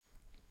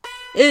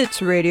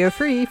It's Radio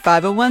Free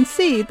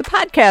 501c, the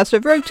podcast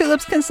of Rogue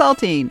Tulips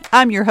Consulting.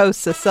 I'm your host,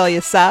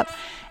 Cecilia Sapp,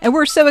 and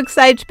we're so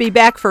excited to be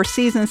back for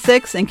Season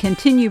 6 and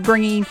continue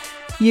bringing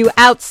you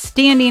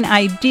outstanding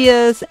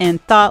ideas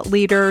and thought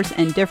leaders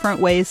and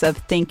different ways of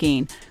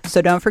thinking. So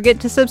don't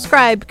forget to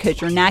subscribe because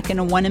you're not going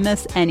to want to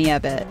miss any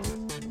of it.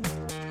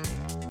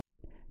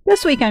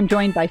 This week, I'm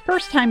joined by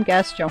first-time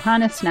guest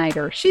Johanna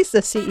Snider. She's the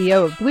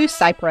CEO of Blue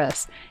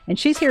Cypress, and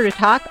she's here to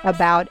talk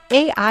about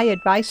AI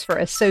advice for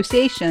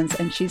associations,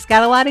 and she's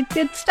got a lot of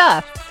good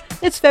stuff.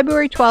 It's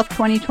February 12th,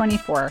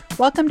 2024.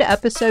 Welcome to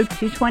episode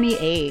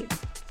 228.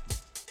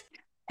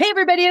 Hey,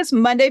 everybody, it's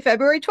Monday,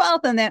 February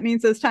 12th, and that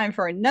means it's time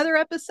for another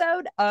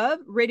episode of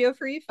Radio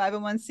Free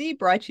 501c,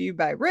 brought to you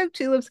by Rogue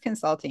Tulips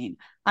Consulting.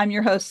 I'm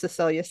your host,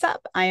 Cecilia Sapp.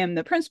 I am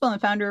the principal and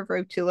founder of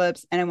Rogue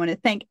Tulips, and I want to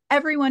thank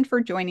everyone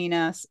for joining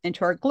us. And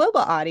to our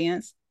global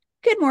audience,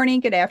 good morning,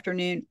 good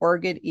afternoon, or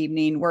good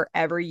evening,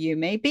 wherever you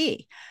may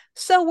be.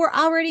 So we're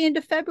already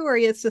into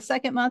February. It's the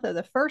second month of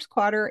the first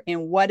quarter,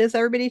 and what is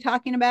everybody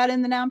talking about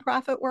in the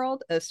nonprofit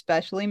world,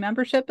 especially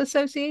membership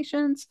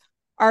associations?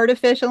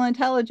 Artificial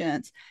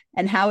intelligence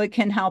and how it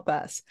can help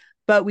us.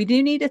 But we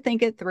do need to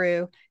think it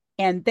through.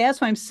 And that's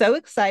why I'm so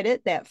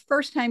excited that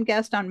first-time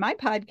guest on my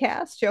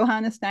podcast,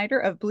 Johanna Snider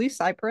of Blue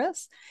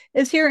Cypress,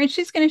 is here, and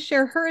she's going to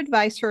share her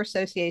advice for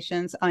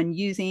associations on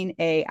using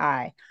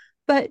AI.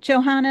 But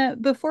Johanna,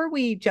 before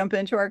we jump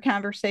into our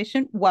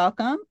conversation,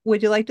 welcome.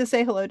 Would you like to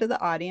say hello to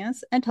the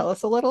audience and tell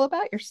us a little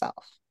about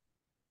yourself?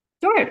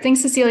 Sure.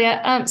 Thanks,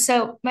 Cecilia.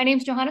 So my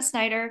name's Johanna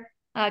Snider,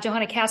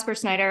 Johanna Casper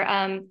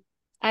Snider.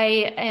 I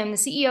am the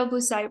CEO of Blue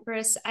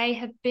Cypress. I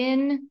have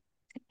been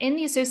in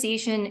the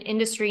association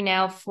industry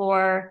now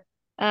for,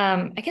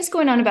 I guess,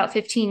 going on about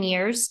 15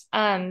 years.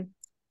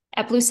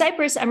 At Blue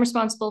Cypress, I'm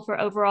responsible for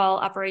overall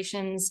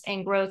operations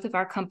and growth of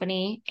our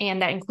company,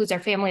 and that includes our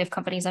family of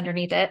companies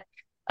underneath it,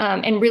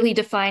 and really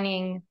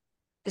defining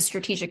the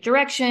strategic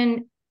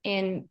direction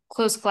in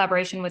close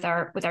collaboration with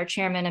our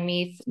chairman,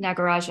 Amit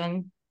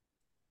Nagarajan.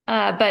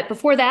 But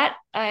before that,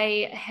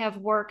 I have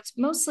worked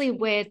mostly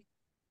with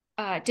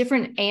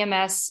different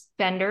AMS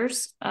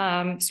vendors.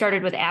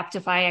 Started with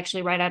Aptify,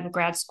 actually right out of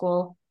grad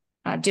school,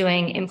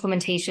 doing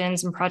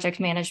implementations and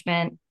project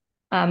management,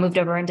 moved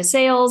over into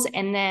sales,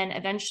 and then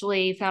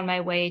eventually found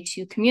my way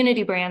to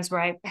Community Brands,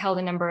 where I held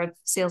a number of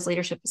sales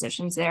leadership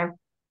positions there.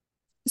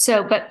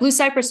 But Blue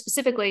Cypress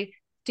specifically,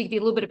 to give you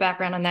a little bit of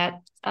background on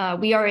that,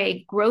 we are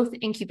a growth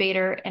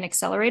incubator and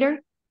accelerator,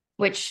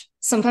 which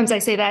sometimes I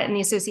say that in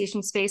the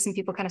association space and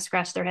people kind of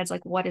scratch their heads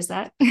like, what is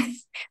that?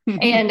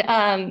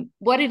 And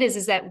what it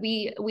is that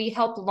we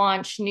help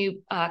launch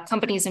new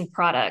companies and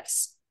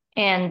products.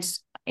 And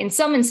in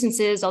some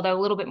instances, although a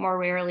little bit more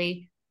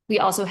rarely, we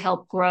also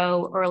help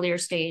grow earlier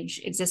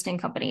stage existing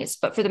companies.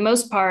 But for the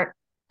most part,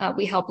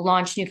 we help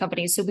launch new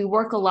companies. So we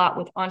work a lot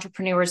with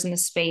entrepreneurs in the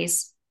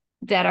space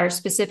that are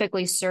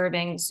specifically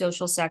serving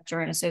social sector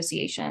and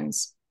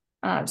associations.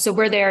 So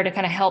we're there to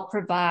kind of help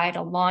provide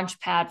a launch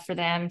pad for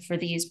them for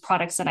these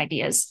products and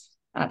ideas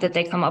that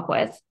they come up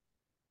with.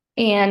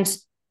 And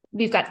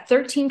we've got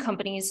 13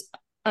 companies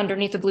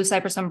underneath the Blue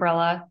Cypress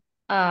umbrella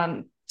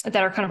that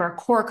are kind of our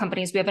core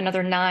companies. We have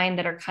another 9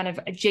 that are kind of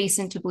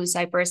adjacent to Blue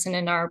Cypress and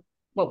in our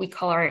what we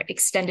call our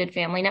extended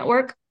family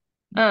network.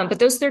 But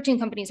those 13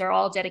 companies are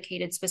all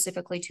dedicated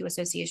specifically to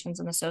associations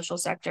in the social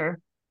sector.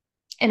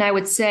 And I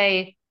would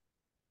say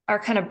our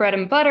kind of bread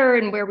and butter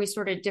and where we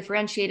sort of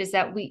differentiate is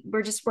that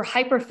we're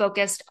hyper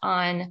focused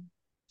on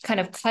kind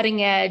of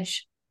cutting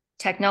edge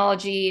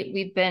technology.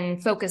 We've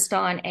been focused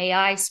on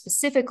AI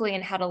specifically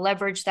and how to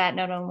leverage that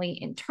not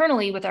only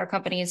internally with our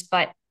companies,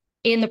 but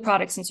in the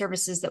products and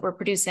services that we're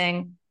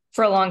producing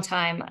for a long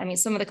time. I mean,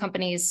 some of the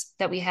companies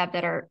that we have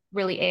that are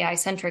really AI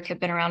centric have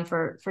been around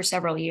for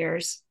several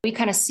years. We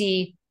kind of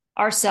see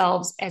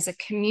ourselves as a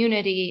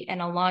community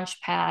and a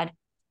launch pad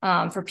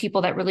for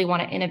people that really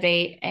want to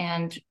innovate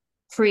and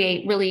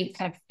create really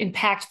kind of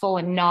impactful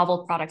and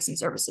novel products and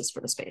services for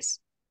the space.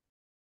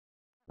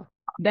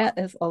 That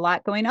is a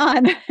lot going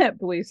on at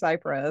Blue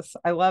Cypress.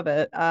 I love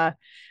it.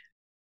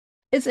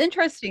 It's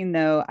interesting,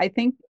 though. I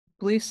think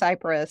Blue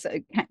Cypress,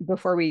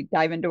 before we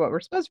dive into what we're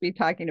supposed to be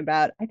talking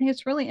about, I think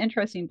it's really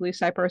interesting. Blue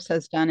Cypress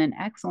has done an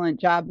excellent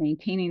job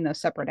maintaining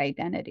those separate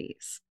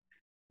identities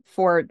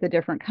for the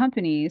different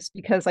companies,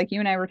 because like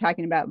you and I were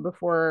talking about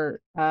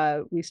before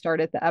we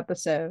started the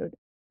episode,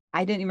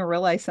 I didn't even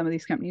realize some of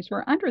these companies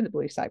were under the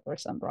Blue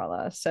Cypress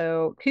umbrella.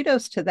 So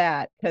kudos to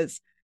that,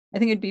 because I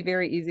think it'd be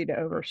very easy to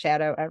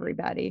overshadow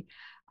everybody.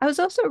 I was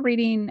also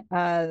reading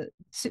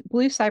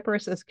Blue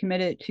Cypress is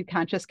committed to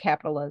conscious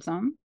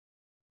capitalism,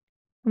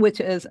 which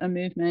is a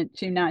movement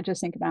to not just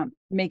think about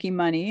making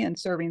money and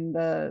serving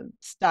the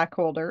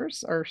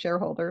stockholders or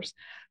shareholders,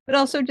 but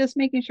also just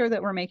making sure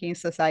that we're making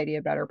society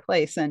a better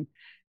place. And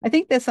I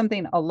think that's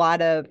something a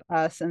lot of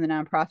us in the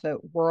nonprofit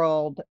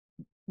world,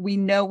 we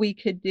know we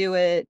could do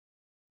it,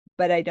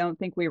 but I don't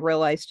think we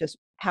realize just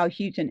how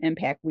huge an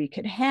impact we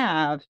could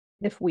have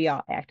if we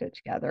all acted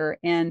together.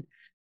 And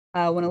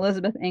when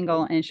Elizabeth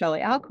Engel and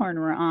Shelley Alcorn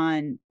were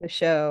on the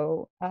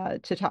show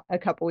to talk a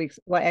couple weeks,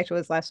 well, actually,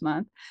 it was last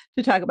month,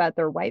 to talk about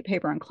their white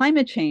paper on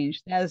climate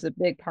change. That is a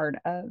big part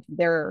of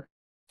their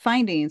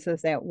findings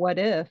is that what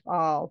if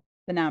all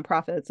the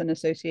nonprofits and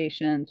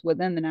associations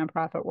within the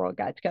nonprofit world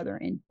got together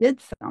and did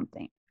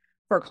something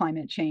for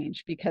climate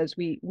change because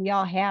we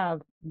all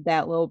have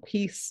that little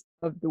piece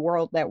of the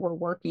world that we're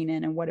working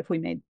in, and what if we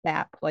made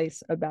that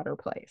place a better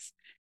place?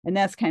 And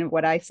that's kind of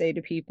what I say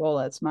to people.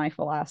 That's my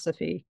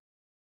philosophy.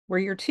 Where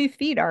your 2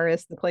 feet are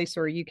is the place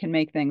where you can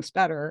make things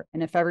better.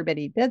 And if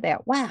everybody did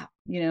that, wow,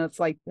 it's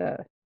like the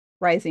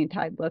rising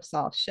tide lifts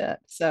all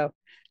ships. So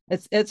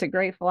it's a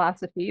great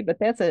philosophy, but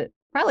that's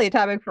probably a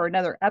topic for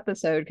another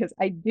episode because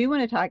I do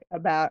want to talk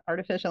about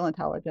artificial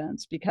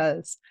intelligence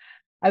because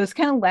I was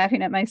kind of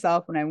laughing at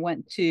myself when I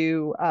went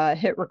to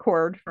hit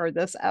record for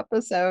this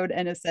episode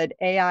and it said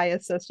AI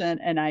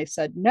assistant and I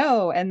said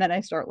no. And then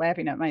I start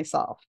laughing at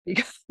myself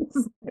because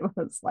it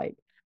was like,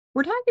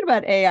 we're talking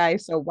about AI,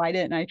 so why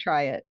didn't I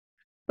try it?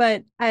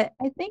 But I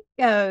think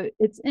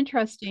it's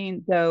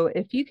interesting, though,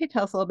 if you could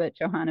tell us a little bit,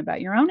 Johanna,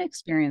 about your own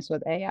experience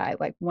with AI.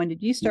 Like, when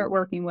did you start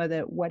working with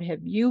it? What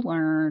have you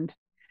learned?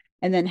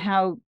 And then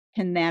how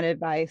can that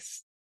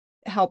advice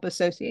help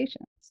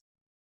associations?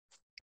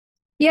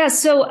 Yeah,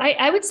 so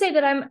I would say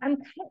that I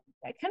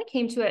kind of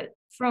came to it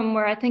from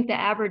where I think the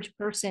average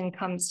person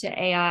comes to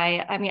AI.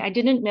 I mean, I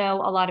didn't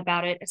know a lot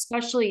about it,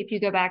 especially if you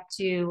go back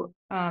to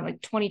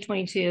like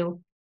 2022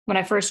 when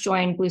I first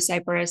joined Blue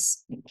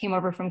Cypress, came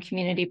over from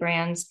Community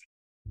Brands.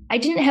 I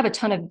didn't have a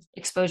ton of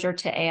exposure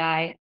to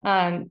AI,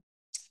 and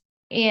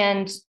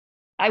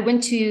I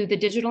went to the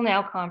Digital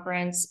Now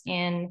conference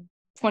in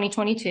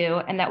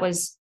 2022, and that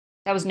was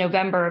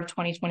November of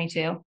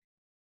 2022.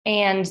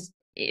 And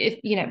if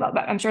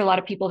I'm sure a lot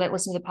of people that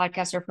listen to the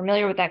podcast are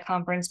familiar with that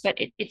conference, but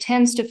it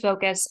tends to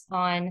focus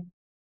on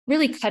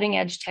really cutting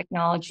edge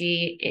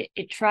technology.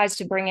 It tries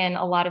to bring in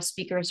a lot of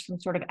speakers from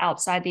sort of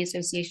outside the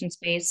association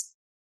space.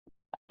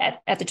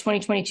 At the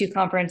 2022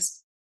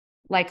 conference,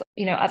 like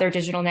other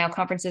Digital Now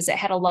conferences, it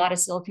had a lot of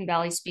Silicon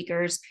Valley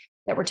speakers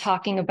that were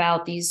talking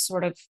about these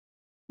sort of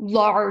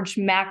large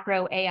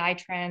macro AI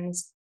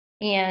trends.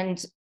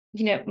 And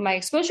my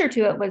exposure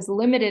to it was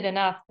limited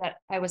enough that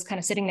I was kind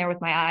of sitting there with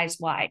my eyes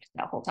wide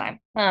that whole time.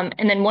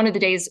 And then one of the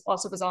days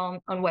also was on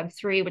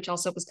Web3, which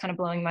also was kind of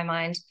blowing my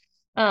mind.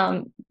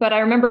 But I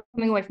remember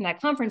coming away from that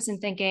conference and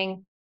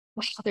thinking,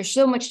 wow, there's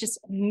so much just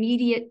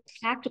immediate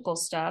tactical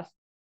stuff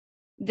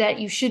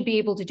that you should be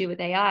able to do with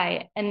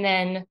AI. And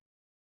then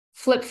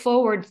flip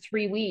forward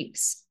 3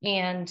 weeks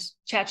and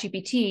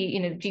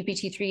ChatGPT,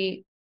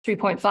 GPT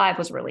 3.5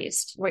 was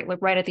released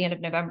right at the end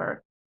of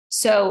November.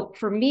 So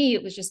for me,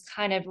 it was just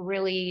kind of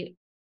really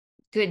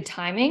good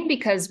timing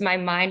because my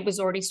mind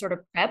was already sort of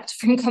prepped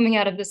from coming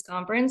out of this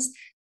conference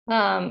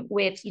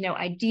with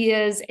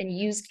ideas and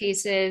use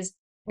cases.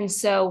 And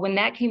so when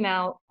that came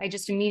out, I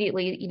just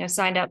immediately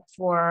signed up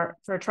for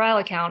a trial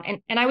account.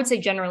 And I would say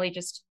generally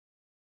just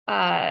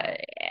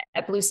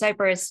at Blue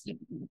Cypress,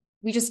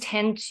 we just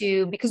tend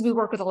to, because we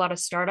work with a lot of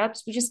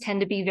startups, we just tend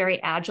to be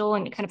very agile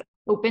and kind of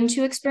open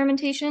to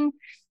experimentation.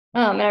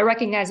 And I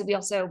recognize that we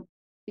also,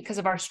 because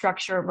of our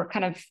structure, we're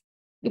kind of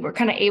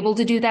able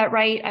to do that,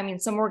 right? I mean,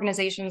 some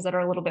organizations that are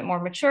a little bit more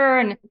mature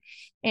and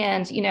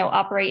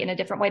operate in a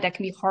different way, that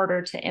can be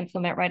harder to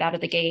implement right out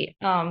of the gate.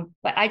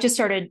 But I just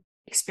started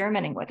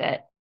experimenting with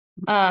it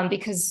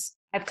because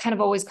I've kind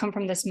of always come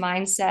from this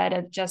mindset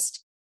of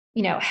just,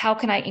 how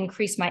can I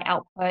increase my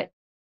output?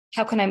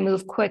 How can I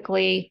move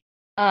quickly?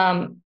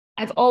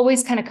 I've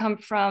always kind of come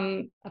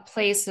from a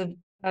place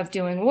of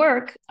doing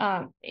work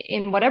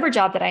in whatever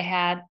job that I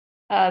had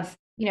of,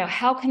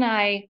 how can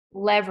I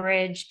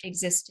leverage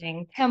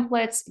existing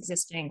templates,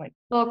 existing like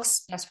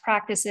books, best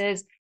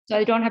practices, so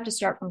I don't have to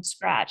start from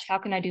scratch. How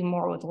can I do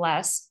more with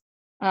less?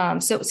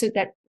 So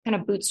that kind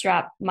of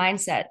bootstrap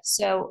mindset.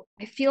 So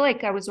I feel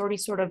like I was already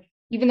sort of,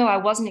 even though I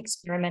wasn't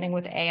experimenting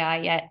with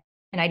AI yet,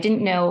 and I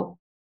didn't know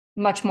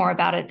much more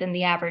about it than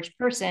the average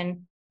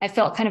person, I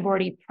felt kind of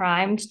already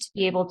primed to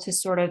be able to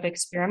sort of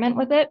experiment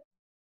with it.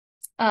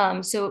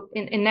 So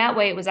in that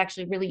way, it was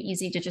actually really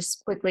easy to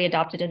just quickly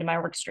adopt it into my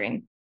work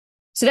stream.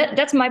 So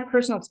that's my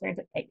personal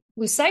experience.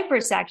 Blue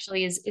Cypress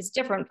actually is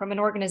different from an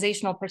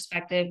organizational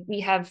perspective.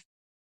 We have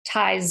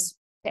ties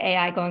to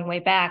AI going way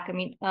back. I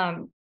mean,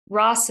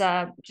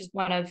 Rasa, which is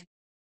one of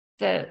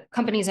the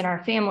companies in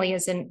our family,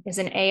 is an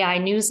AI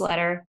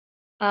newsletter,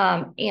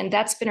 and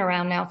that's been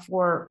around now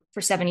for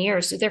 7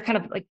 years. So they're kind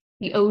of like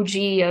the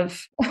OG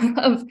of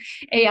of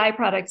AI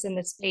products in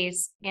this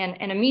space. And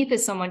Amit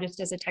is someone just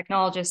as a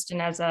technologist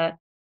and as a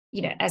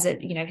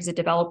he's a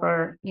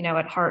developer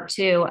at heart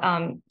too.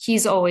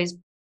 He's always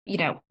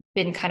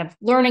been kind of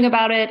learning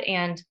about it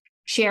and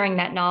sharing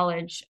that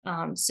knowledge.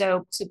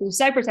 So Blue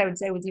Cypress, I would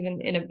say, was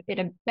even in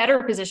a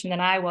better position than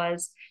I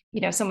was.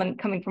 Someone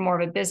coming from more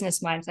of a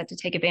business mindset to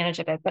take advantage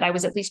of it, but I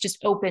was at least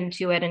just open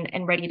to it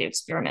and ready to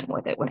experiment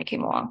with it when it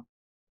came along.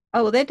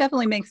 Oh, well, that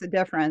definitely makes a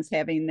difference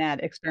having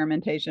that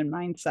experimentation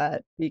mindset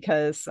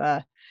because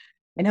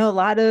I know a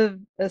lot of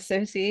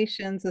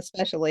associations,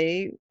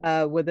 especially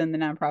within the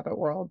nonprofit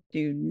world,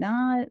 do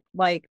not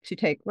like to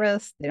take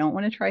risks. They don't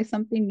want to try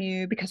something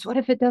new because what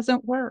if it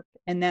doesn't work?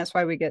 And that's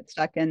why we get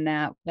stuck in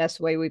that that's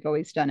the way we've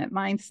always done it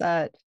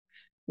mindset,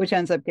 which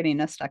ends up getting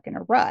us stuck in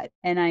a rut.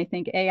 And I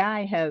think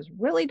AI has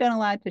really done a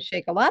lot to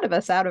shake a lot of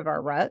us out of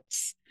our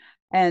ruts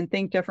and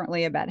think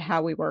differently about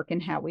how we work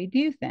and how we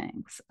do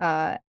things.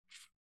 I've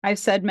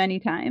said many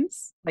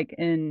times, like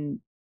in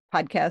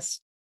podcast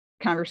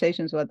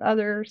conversations with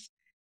others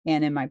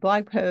and in my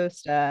blog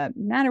post,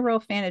 not a real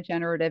fan of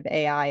generative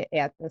AI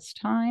at this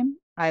time.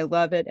 I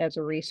love it as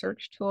a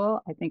research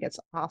tool. I think it's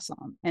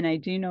awesome. And I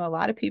do know a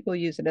lot of people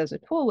use it as a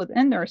tool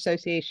within their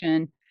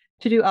association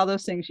to do all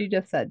those things you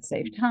just said,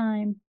 save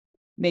time,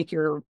 make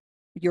your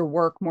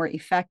work more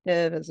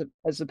effective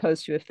as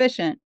opposed to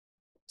efficient.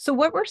 So,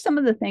 what were some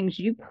of the things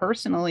you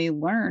personally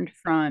learned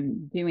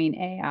from doing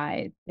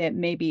AI that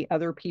maybe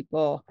other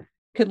people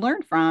could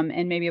learn from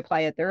and maybe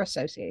apply at their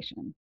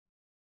association?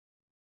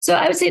 So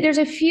I would say there's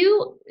a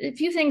few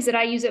things that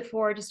I use it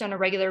for just on a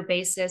regular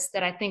basis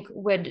that I think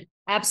would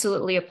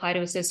absolutely apply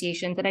to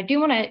associations. And I do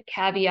want to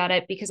caveat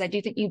it because I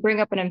do think you bring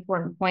up an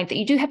important point that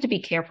you do have to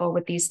be careful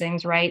with these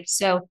things, right?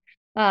 So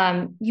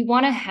you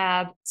want to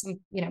have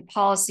some,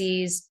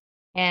 policies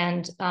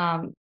and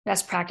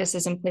best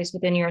practices in place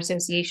within your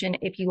association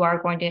if you are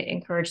going to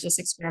encourage this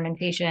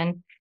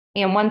experimentation.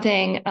 And one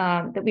thing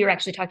that we were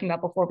actually talking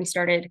about before we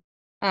started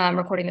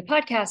recording the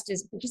podcast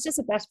is just as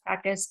a best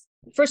practice.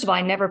 First of all,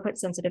 I never put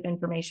sensitive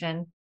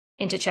information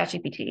into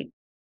ChatGPT.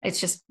 It's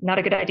just not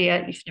a good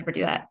idea. You should never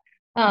do that.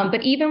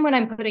 But even when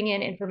I'm putting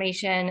in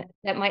information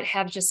that might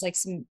have just like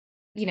some,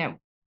 you know,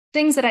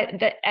 things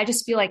that I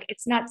just feel like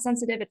it's not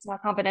sensitive, it's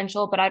not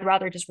confidential, but I'd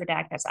rather just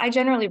redact this. I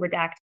generally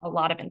redact a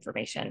lot of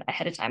information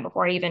ahead of time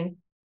before I even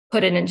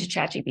put it into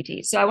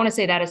ChatGPT. So I want to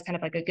say that is kind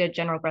of like a good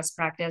general best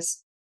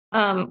practice.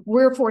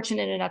 We're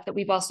fortunate enough that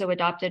we've also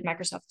adopted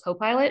Microsoft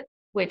Copilot,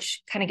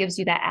 which kind of gives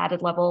you that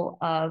added level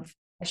of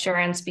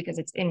assurance because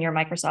it's in your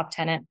Microsoft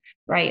tenant,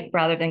 right?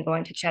 Rather than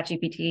going to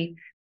ChatGPT.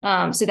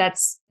 So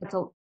that's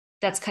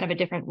kind of a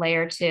different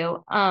layer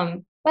too.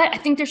 But I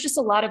think there's just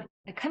a lot of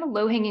kind of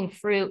low hanging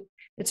fruit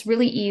that's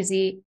really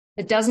easy.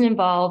 It doesn't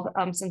involve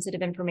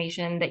sensitive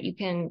information that you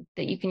can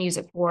use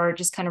it for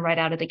just kind of right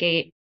out of the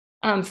gate.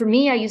 For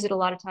me, I use it a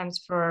lot of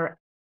times for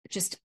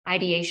just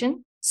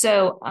ideation.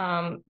 So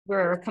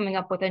we're coming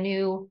up with a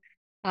new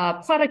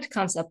product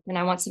concept, and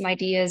I want some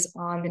ideas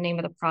on the name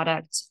of the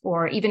product,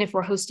 or even if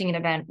we're hosting an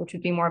event, which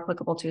would be more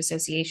applicable to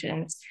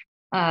associations.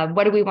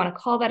 What do we want to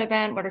call that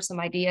event? What are some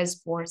ideas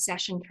for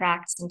session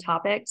tracks and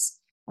topics?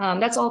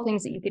 That's all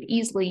things that you could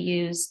easily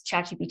use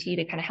ChatGPT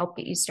to kind of help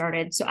get you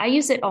started. So I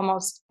use it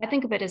almost, I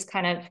think of it as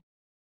kind of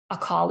a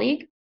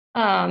colleague,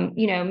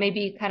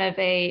 maybe kind of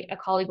a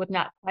colleague with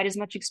not quite as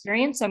much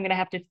experience. So I'm going to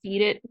have to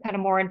feed it kind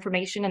of more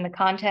information in the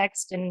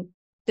context and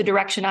the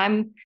direction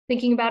I'm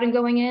thinking about and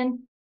going in.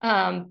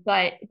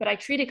 But I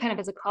treat it kind of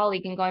as a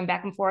colleague and going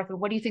back and forth. Well,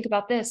 what do you think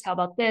about this? How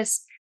about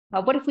this?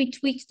 What if we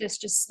tweaked this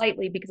just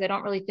slightly? Because I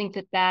don't really think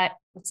that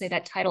let's say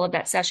that title of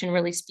that session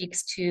really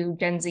speaks to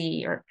Gen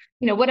Z or,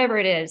 whatever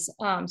it is.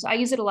 So I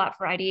use it a lot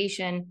for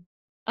ideation.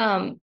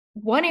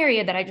 One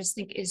area that I just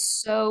think is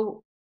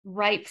so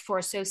ripe for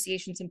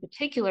associations in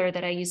particular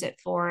that I use it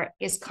for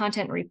is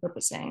content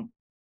repurposing.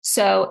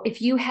 So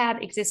if you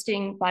have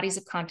existing bodies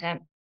of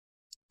content,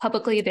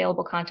 publicly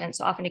available content,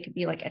 so often it could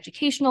be like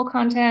educational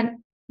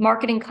content,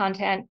 marketing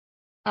content.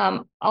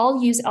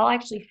 I'll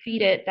actually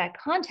feed it that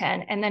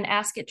content and then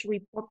ask it to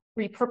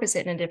repurpose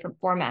it in a different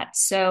format.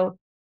 So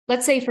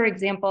let's say, for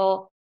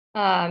example,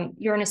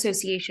 you're an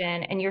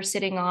association and you're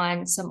sitting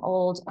on some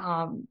old,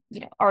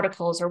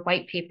 articles or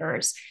white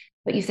papers,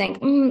 but you think,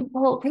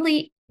 well,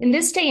 really, in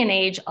this day and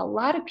age, a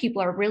lot of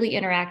people are really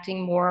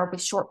interacting more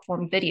with short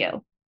form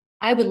video.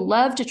 I would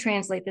love to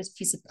translate this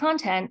piece of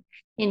content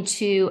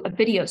into a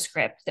video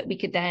script that we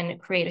could then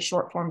create a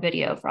short form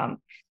video from.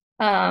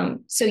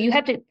 So you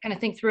have to kind of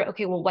think through,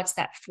 okay, well, what's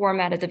that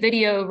format of the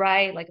video,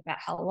 right? Like about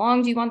how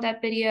long do you want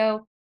that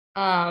video?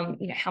 How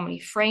many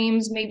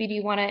frames maybe do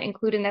you want to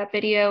include in that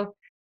video?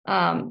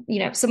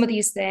 Some of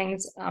these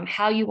things,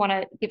 how you want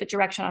to give it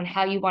direction on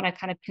how you want to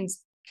kind of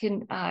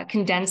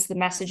condense the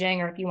messaging,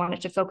 or if you want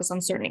it to focus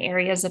on certain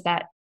areas of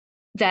that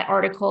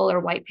article or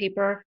white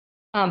paper.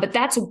 But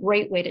that's a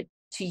great way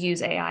to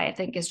use AI, I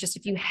think, is just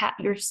if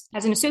you're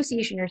as an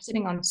association, you're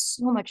sitting on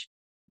so much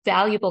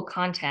valuable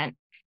content.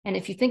 And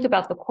if you think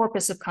about the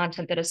corpus of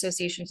content that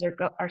associations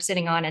are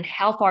sitting on and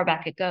how far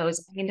back it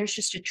goes, I mean, there's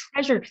just a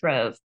treasure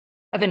trove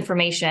of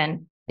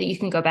information that you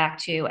can go back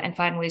to and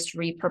find ways to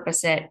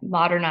repurpose it,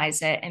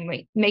 modernize it,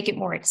 and make it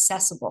more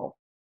accessible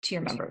to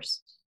your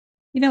members.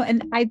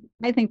 And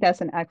I think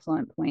that's an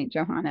excellent point,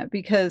 Johanna,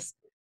 because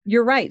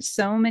you're right.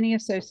 So many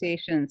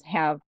associations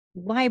have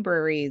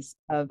libraries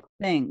of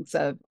things,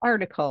 of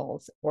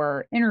articles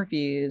or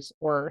interviews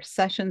or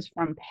sessions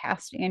from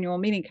past annual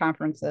meeting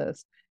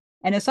conferences.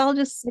 And it's all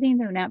just sitting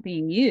there not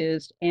being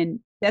used. And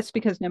that's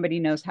because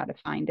nobody knows how to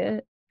find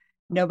it.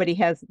 Nobody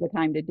has the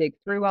time to dig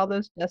through all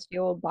those dusty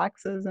old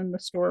boxes in the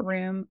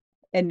storeroom.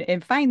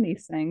 and find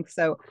these things.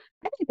 So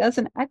I think that's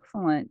an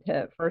excellent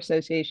tip for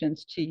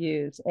associations to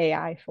use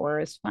AI for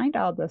is find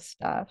all this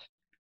stuff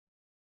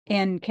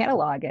and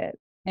catalog it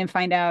and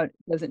find out,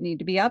 does it need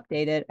to be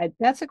updated?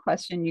 That's a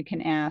question you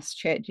can ask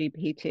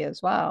ChatGPT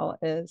as well,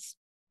 is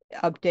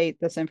update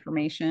this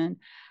information.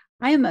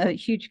 I am a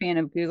huge fan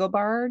of Google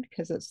Bard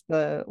because it's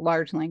the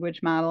large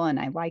language model and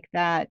I like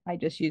that. I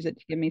just use it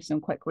to give me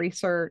some quick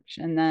research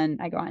and then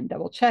I go on and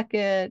double check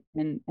it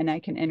and I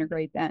can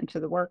integrate that into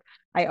the work.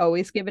 I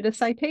always give it a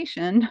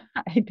citation.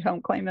 I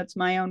don't claim it's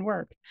my own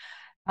work.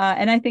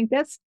 And I think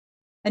that's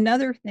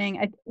another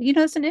thing.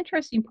 It's an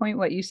interesting point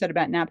what you said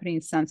about not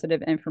putting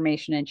sensitive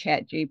information in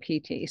Chat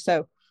GPT.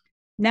 So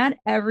not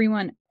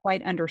everyone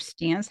quite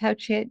understands how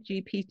Chat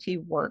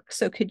GPT works.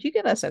 So could you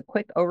give us a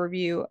quick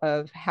overview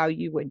of how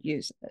you would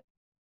use it?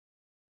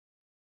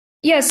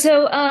 Yeah,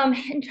 so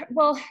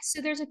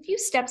so there's a few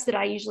steps that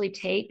I usually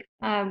take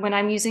when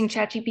I'm using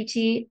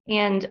ChatGPT,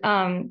 and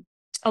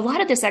a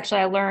lot of this actually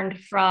I learned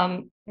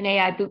from an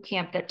AI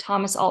bootcamp that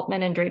Thomas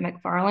Altman and Dre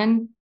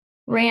McFarlane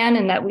ran,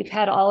 and that we've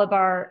had all of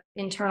our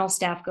internal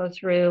staff go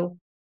through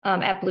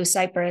at Blue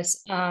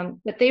Cypress.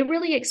 But they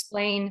really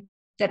explain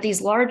that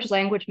these large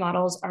language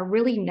models are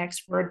really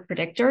next word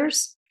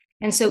predictors.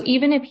 And so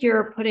even if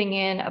you're putting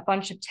in a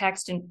bunch of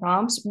text and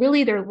prompts,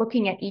 really they're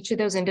looking at each of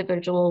those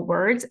individual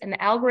words, and the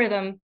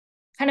algorithm,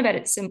 kind of at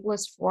its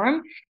simplest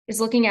form,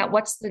 is looking at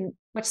what's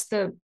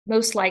the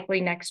most likely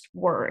next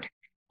word.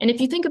 And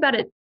if you think about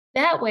it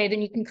that way,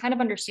 then you can kind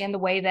of understand the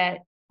way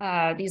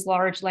that these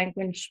large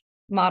language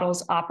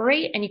models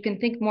operate, and you can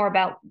think more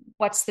about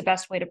what's the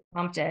best way to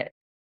prompt it.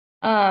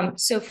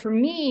 So for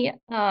me,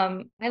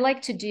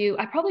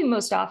 I probably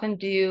most often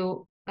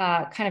do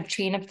kind of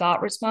chain of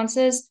thought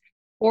responses,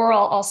 or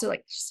I'll also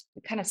like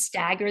kind of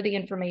stagger the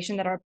information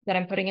that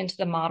I'm putting into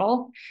the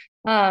model.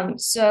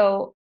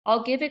 So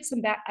I'll give it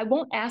some back. I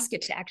won't ask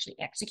it to actually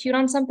execute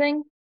on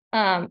something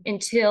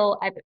until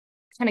I've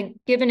kind of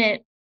given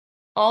it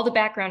all the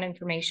background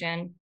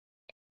information,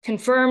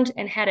 confirmed,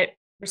 and had it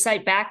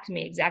recite back to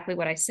me exactly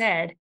what I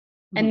said.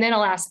 And then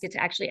I'll ask it to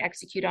actually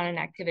execute on an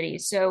activity.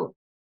 So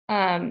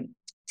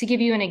to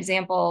give you an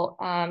example,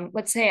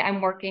 let's say I'm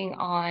working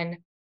on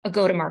a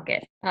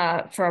go-to-market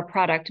for a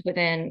product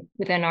within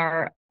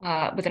our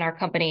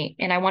company,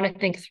 and I want to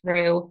think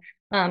through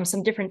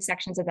some different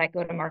sections of that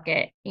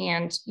go-to-market.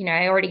 And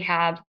I already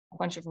have a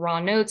bunch of raw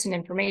notes and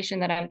information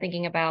that I'm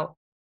thinking about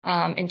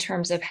in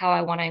terms of how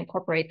I want to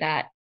incorporate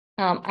that.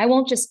 I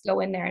won't just go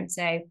in there and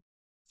say,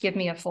 "Give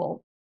me a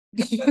full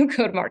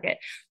go-to-market."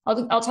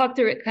 I'll talk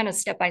through it kind of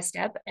step by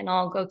step, and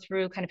I'll go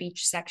through kind of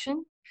each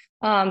section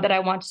that I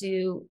want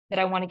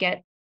to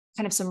get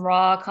kind of some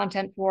raw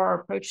content for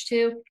or approach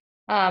to,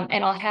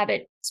 and I'll have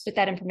it spit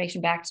that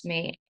information back to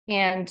me.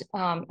 And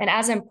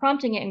as I'm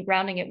prompting it and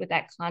grounding it with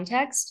that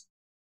context,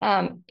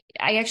 I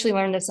actually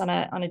learned this on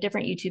a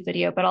different YouTube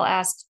video, but I'll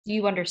ask, "Do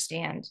you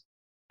understand?"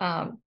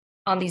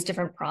 On these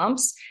different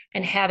prompts,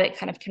 and have it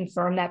kind of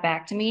confirm that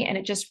back to me, and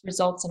it just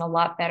results in a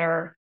lot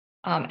better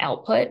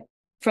output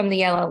from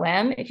the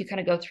LLM if you kind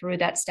of go through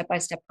that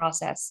step-by-step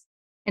process.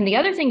 And the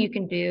other thing you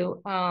can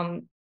do,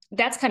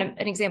 that's kind of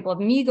an example of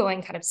me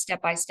going kind of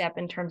step by step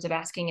in terms of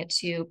asking it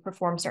to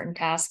perform certain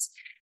tasks.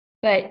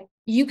 But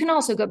you can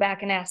also go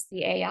back and ask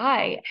the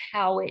AI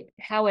how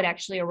it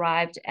actually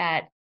arrived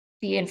at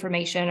the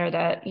information, or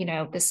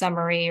the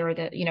summary, or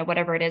the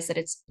whatever it is that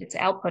it's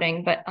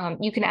outputting. But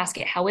you can ask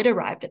it how it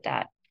arrived at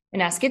that,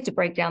 and ask it to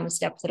break down the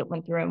steps that it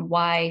went through and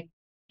why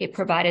it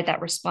provided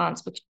that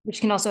response,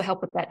 which can also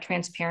help with that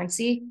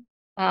transparency,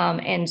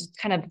 and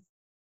kind of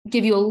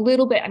give you a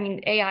little bit. I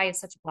mean, AI is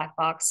such a black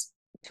box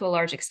to a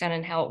large extent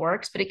in how it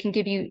works, but it can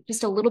give you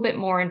just a little bit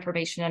more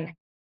information on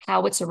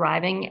how it's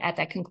arriving at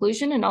that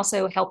conclusion, and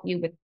also help you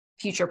with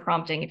future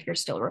prompting if you're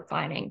still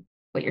refining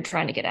what you're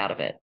trying to get out of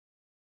it.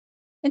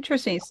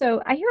 Interesting.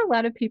 So I hear a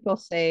lot of people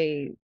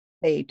say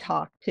they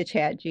talk to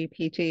Chat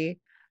GPT.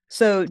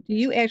 So do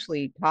you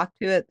actually talk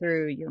to it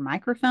through your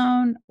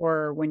microphone,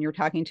 or when you're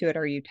talking to it,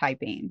 are you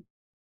typing?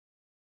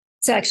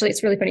 So actually,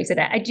 it's really funny you said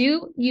that. I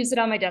do use it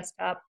on my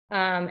desktop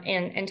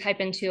and type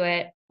into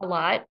it a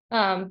lot,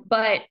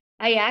 but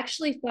I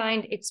actually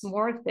find it's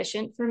more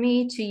efficient for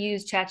me to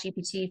use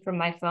ChatGPT from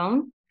my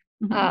phone.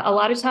 Mhm. A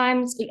lot of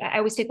times, I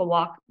always take a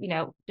walk,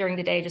 during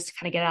the day, just to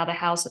kind of get out of the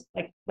house.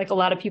 Like a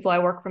lot of people, I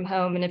work from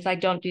home, and if I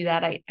don't do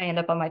that, I end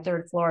up on my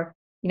third floor,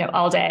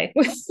 all day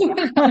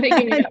without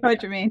making I it know up.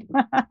 what you mean.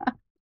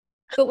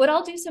 But what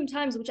I'll do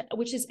sometimes,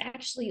 which is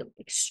actually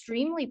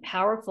extremely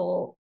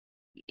powerful,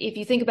 if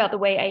you think about the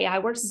way AI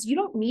works, is you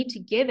don't need to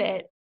give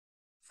it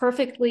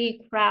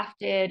perfectly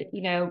crafted,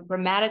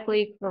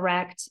 grammatically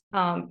correct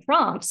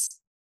prompts,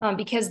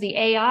 because the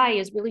AI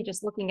is really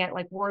just looking at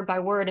like word by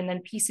word and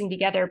then piecing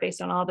together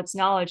based on all of its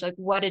knowledge, like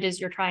what it is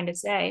you're trying to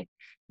say.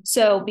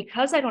 So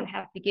because I don't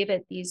have to give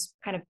it these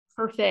kind of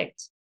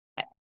perfect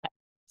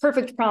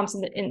prompts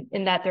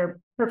in that they're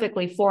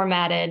perfectly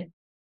formatted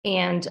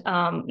and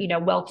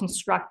well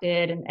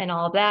constructed and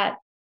all of that,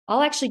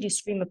 I'll actually do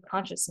stream of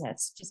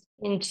consciousness just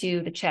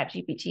into the Chat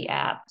GPT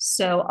app.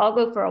 So I'll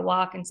go for a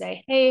walk and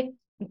say, "Hey,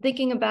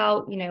 thinking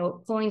about,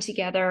 pulling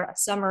together a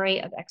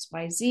summary of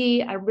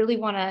XYZ. I really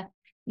want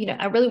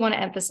to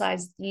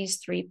emphasize these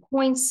 3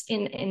 points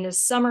in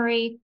this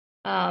summary.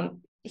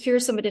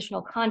 Here's some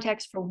additional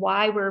context for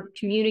why we're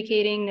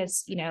communicating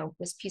this,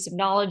 this piece of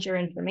knowledge or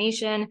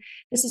information.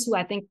 This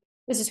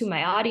is who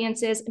my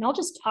audience is. And I'll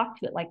just talk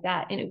to it like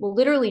that. And it will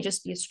literally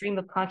just be a stream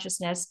of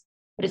consciousness.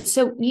 But it's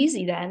so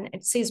easy then,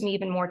 it saves me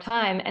even more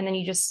time. And then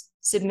you just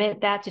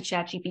submit that to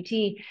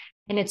ChatGPT.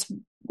 And it's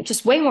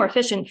just way more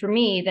efficient for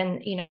me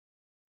than,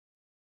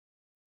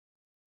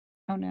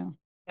 Oh no.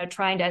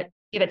 trying to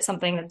give it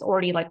something that's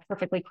already like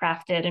perfectly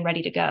crafted and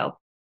ready to go.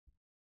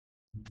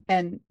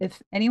 And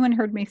if anyone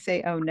heard me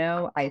say, oh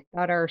no, I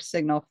thought our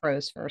signal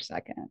froze for a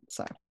second.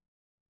 So,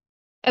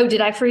 Oh,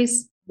 did I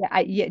freeze?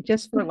 yeah,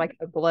 just for like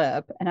a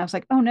blip. And I was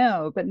like, oh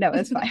no, but no,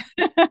 it's fine.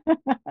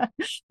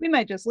 We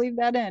might just leave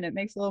that in. It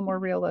makes it a little more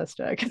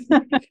realistic.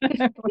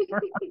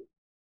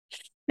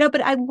 No,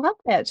 but I love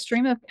that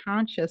stream of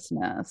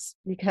consciousness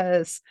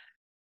because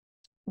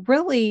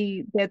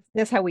really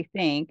that's how we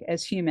think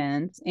as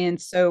humans. And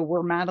so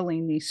we're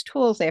modeling these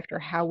tools after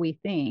how we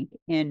think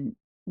and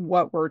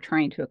what we're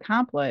trying to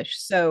accomplish.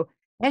 So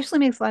it actually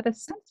makes a lot of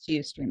sense to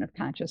use stream of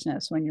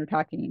consciousness when you're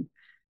talking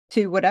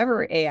to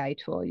whatever AI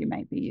tool you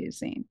might be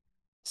using.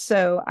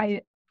 So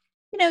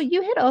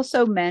you had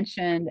also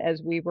mentioned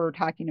as we were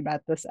talking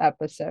about this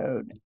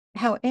episode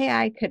how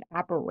AI could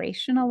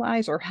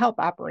operationalize or help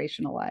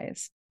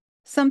operationalize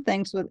some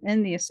things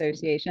within the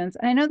associations.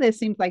 And I know this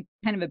seems like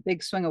kind of a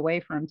big swing away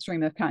from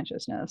stream of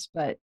consciousness,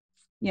 but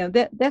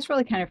that's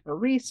really kind of for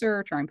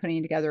research or I'm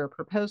putting together a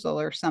proposal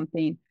or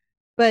something.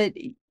 But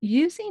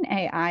using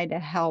AI to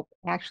help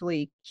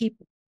actually keep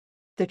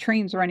the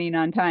trains running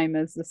on time,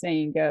 as the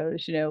saying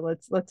goes,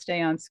 let's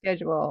stay on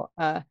schedule.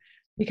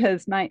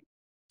 Because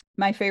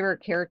my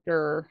favorite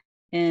character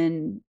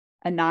in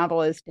a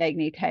novel is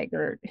Dagny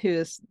Taggart, who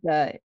is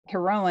the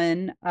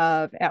heroine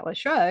of Atlas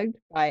Shrugged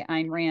by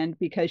Ayn Rand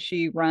because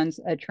she runs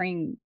a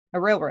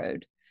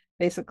railroad,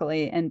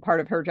 basically, and part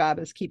of her job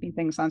is keeping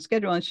things on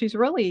schedule. And she's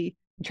really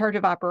in charge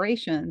of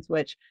operations,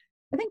 which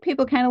I think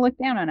people kind of look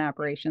down on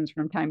operations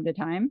from time to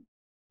time.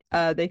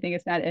 They think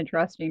it's not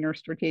interesting or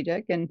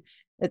strategic, and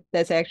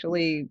that's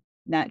actually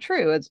not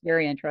true. It's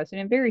very interesting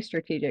and very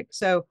strategic.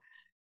 So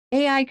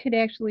AI could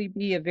actually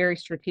be a very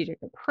strategic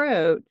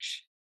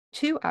approach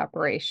to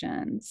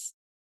operations.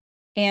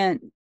 And,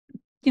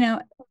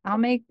 I'll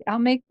make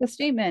the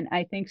statement.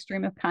 I think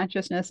stream of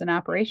consciousness and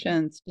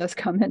operations does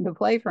come into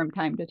play from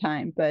time to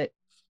time. But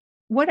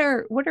what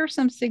are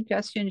some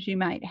suggestions you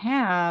might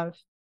have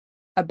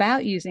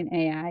about using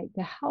AI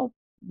to help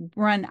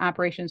run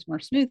operations more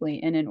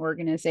smoothly in an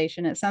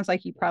organization? It sounds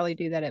like you probably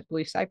do that at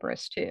Blue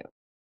Cypress too.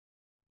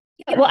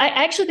 Yeah, well, I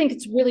actually think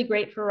it's really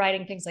great for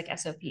writing things like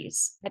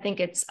SOPs. I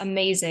think it's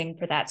amazing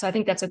for that. So I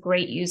think that's a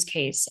great use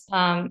case.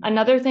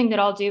 Another thing that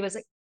I'll do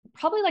is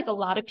probably like a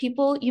lot of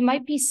people, you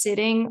might be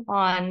sitting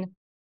on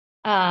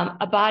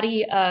a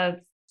body of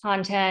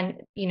content,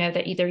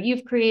 that either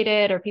you've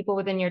created or people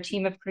within your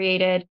team have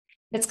created.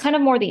 It's kind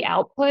of more the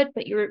output,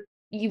 but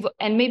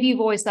maybe you've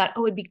always thought,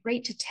 oh, it'd be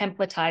great to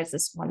templatize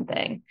this one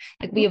thing.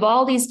 Like we have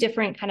all these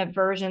different kind of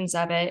versions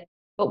of it,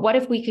 but what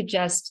if we could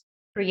just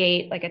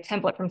create like a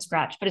template from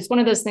scratch? But it's one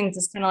of those things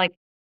that's kind of like,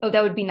 oh,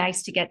 that would be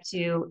nice to get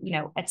to,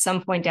 at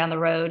some point down the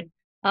road.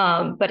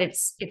 But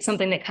it's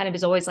something that kind of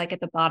is always like at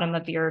the bottom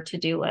of your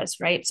to-do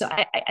list, right? So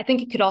I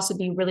think it could also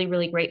be really,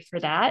 really great for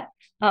that.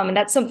 And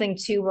that's something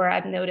too where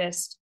I've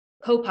noticed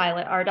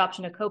Copilot, our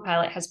adoption of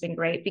Copilot has been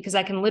great because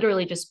I can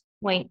literally just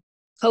point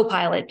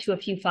Copilot to a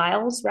few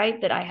files,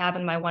 right, that I have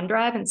in my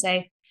OneDrive and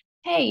say,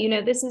 hey,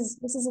 this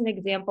is an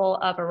example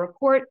of a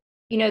report,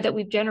 that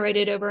we've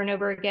generated over and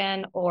over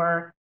again,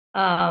 or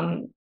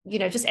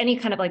just any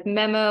kind of like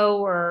memo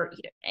or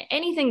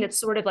anything that's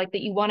sort of like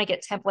that you want to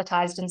get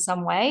templatized in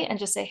some way, and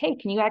just say, hey,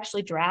 can you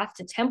actually draft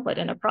a template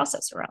and a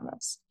process around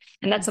this?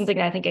 And that's something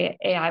that I think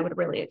AI would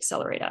really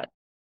accelerate at.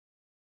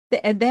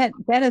 And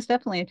that is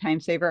definitely a time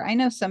saver. I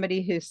know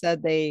somebody who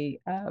said they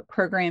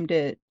programmed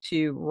it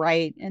to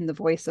write in the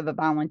voice of a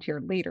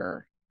volunteer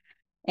leader,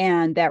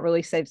 and that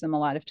really saves them a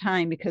lot of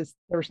time because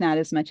there's not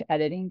as much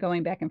editing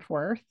going back and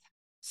forth.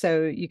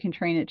 So you can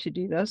train it to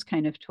do those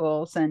kind of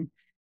tools. And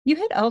you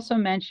had also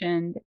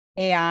mentioned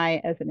AI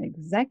as an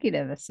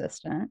executive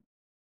assistant.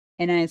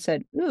 And I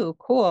said, ooh,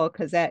 cool,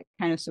 because that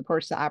kind of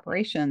supports the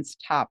operations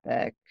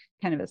topic,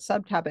 kind of a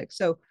subtopic.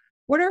 So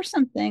what are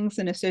some things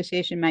an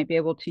association might be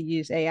able to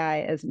use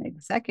AI as an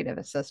executive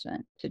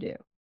assistant to do So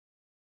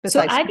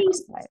besides I've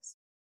used supervise?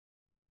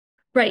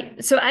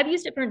 Right. So I've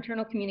used it for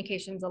internal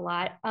communications a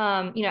lot.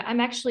 I'm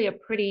actually a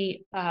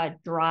pretty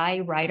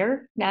dry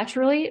writer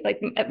naturally.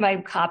 Like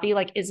my copy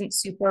like isn't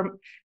super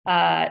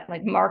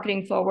like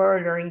marketing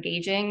forward or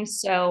engaging.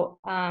 So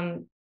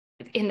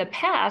in the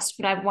past,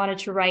 when I've wanted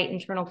to write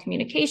internal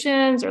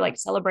communications or like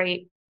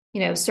celebrate,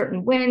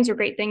 certain wins or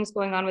great things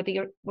going on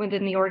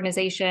within the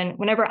organization,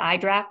 whenever I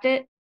draft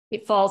it,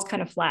 it falls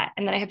kind of flat.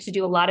 And then I have to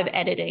do a lot of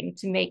editing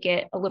to make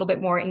it a little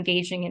bit more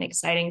engaging and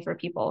exciting for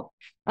people.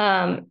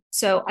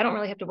 So I don't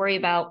really have to worry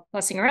about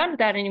fussing around with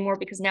that anymore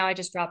because now I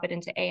just drop it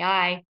into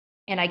AI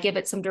and I give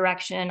it some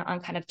direction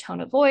on kind of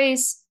tone of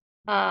voice.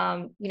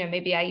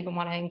 Maybe I even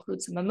want to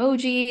include some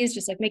emojis,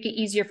 just like make it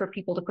easier for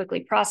people to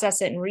quickly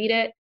process it and read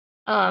it.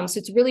 So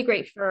it's really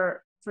great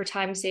for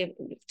time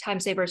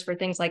savers for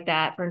things like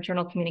that, for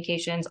internal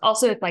communications.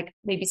 Also, if like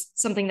maybe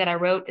something that I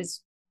wrote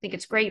think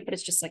it's great, but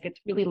it's just like, it's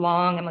really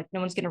long. I'm like,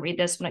 no one's going to read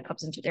this when it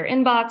comes into their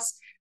inbox.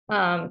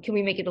 Can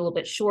we make it a little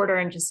bit shorter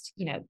and just,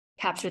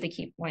 capture the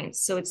key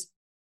points? So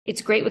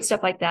it's great with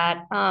stuff like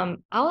that.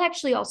 I'll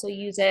actually also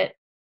use it,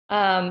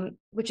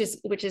 which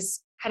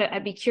is kind of,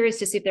 I'd be curious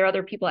to see if there are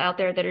other people out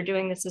there that are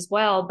doing this as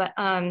well. But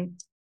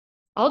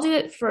I'll do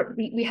it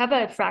we have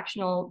a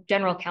fractional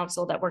general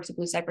counsel that works at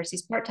Blue Cypress.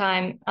 He's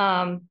part-time.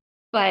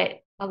 But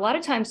a lot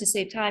of times to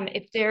save time,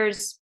 if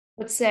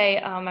let's say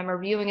I'm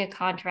reviewing a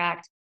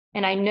contract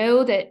and I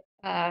know that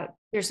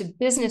there's a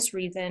business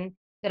reason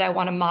that I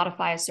want to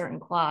modify a certain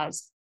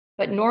clause.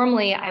 But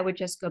normally I would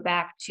just go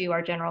back to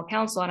our general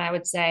counsel and I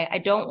would say, I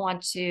don't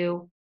want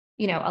to,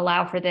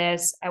 allow for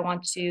this. I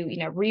want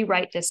to,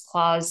 rewrite this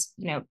clause,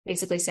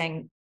 basically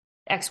saying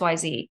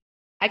XYZ.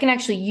 I can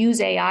actually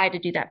use AI to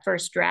do that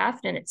first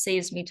draft, and it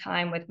saves me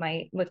time with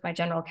my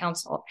general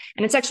counsel.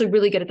 And it's actually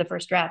really good at the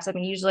first drafts. I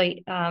mean,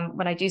 usually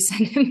when I do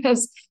send him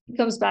those, he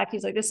comes back,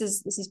 he's like, "This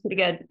is pretty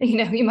good."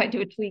 You might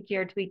do a tweak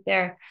here, a tweak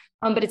there,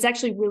 but it's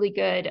actually really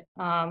good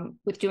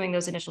with doing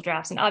those initial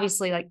drafts. And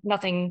obviously, like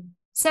nothing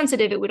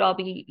sensitive, it would all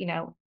be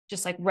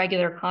just like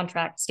regular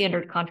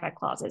standard contract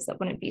clauses that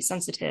wouldn't be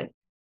sensitive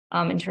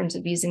in terms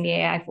of using the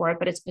AI for it.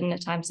 But it's been a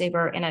time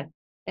saver and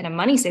a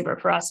money saver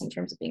for us in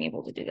terms of being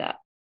able to do that.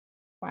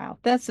 Wow,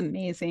 that's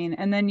amazing.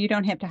 And then you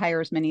don't have to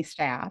hire as many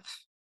staff,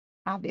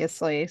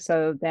 obviously.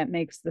 So that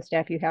makes the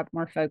staff you have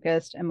more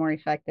focused and more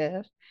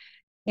effective.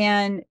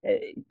 And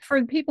for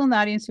the people in the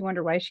audience who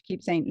wonder why she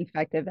keeps saying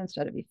effective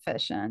instead of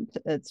efficient,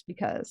 it's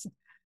because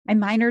I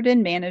minored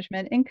in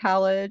management in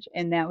college.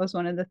 And that was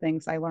one of the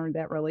things I learned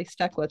that really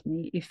stuck with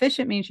me.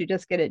 Efficient means you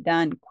just get it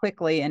done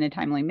quickly in a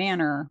timely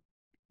manner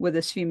with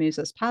as few moves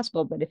as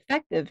possible. But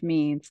effective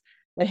means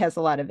that has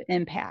a lot of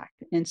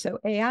impact. And so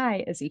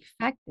AI is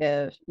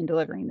effective in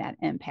delivering that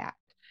impact.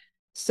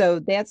 So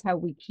that's how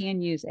we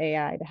can use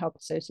AI to help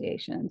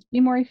associations be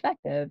more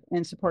effective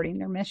in supporting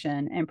their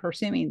mission and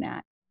pursuing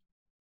that.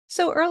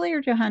 So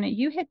earlier, Johanna,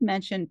 you had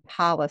mentioned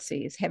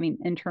policies, having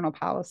internal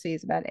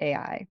policies about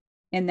AI.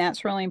 And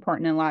that's really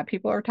important. And a lot of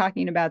people are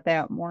talking about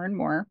that more and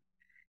more.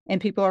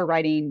 And people are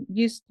writing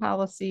use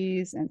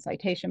policies and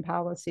citation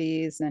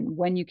policies and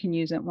when you can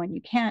use it, when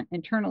you can't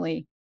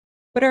internally.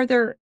 But are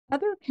there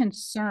other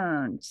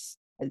concerns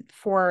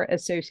for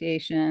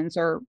associations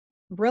or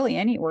really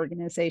any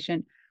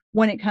organization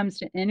when it comes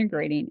to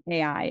integrating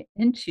AI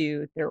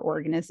into their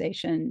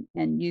organization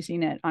and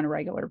using it on a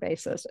regular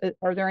basis?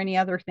 Are there any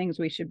other things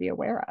we should be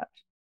aware of?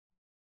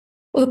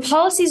 Well, the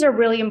policies are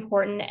really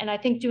important. And I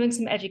think doing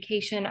some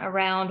education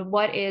around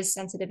what is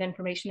sensitive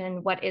information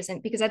and what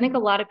isn't, because I think a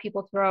lot of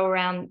people throw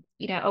around,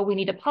 oh, we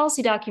need a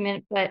policy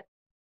document, but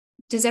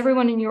does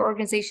everyone in your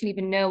organization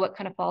even know what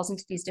kind of falls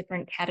into these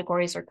different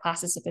categories or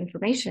classes of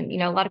information?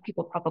 A lot of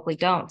people probably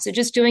don't. So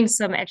just doing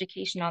some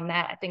education on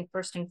that, I think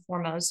first and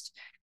foremost,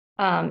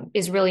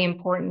 is really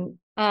important.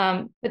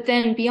 But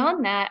then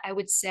beyond that, I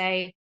would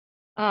say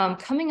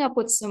coming up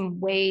with some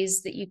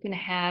ways that you can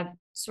have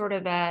sort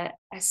of a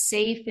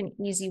safe and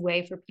easy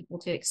way for people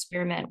to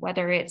experiment,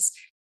 whether it's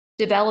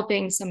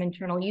developing some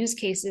internal use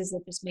cases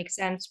that just make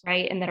sense,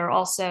 right? And that are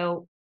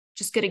also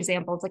just good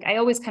examples. Like I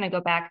always kind of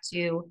go back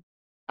to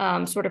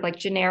sort of like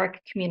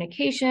generic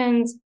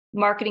communications,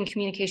 marketing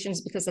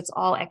communications, because that's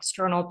all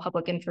external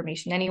public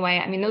information anyway.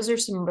 I mean, those are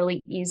some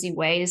really easy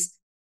ways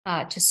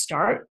to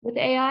start with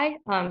AI.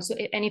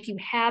 And if you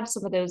have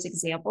some of those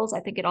examples, I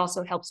think it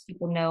also helps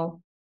people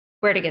know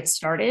where to get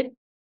started.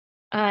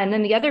 And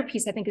then the other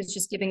piece, I think, is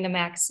just giving them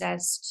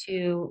access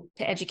to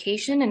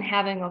education and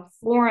having a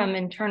forum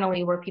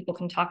internally where people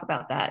can talk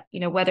about that.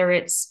 Whether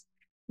it's,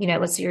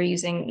 let's say you're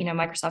using,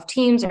 Microsoft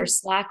Teams or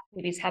Slack,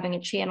 maybe it's having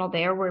a channel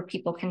there where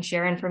people can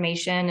share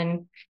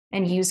information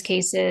and use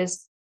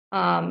cases,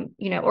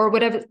 or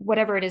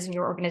whatever it is in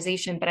your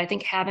organization. But I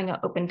think having an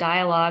open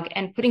dialogue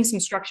and putting some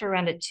structure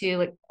around it too,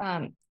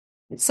 like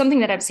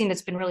something that I've seen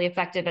that's been really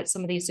effective at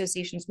some of the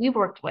associations we've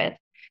worked with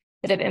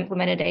that have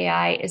implemented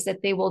AI is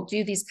that they will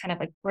do these kind of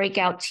like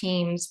breakout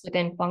teams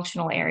within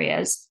functional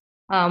areas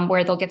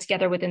where they'll get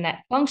together within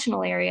that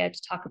functional area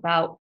to talk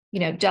about,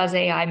 does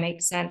AI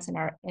make sense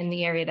in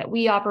the area that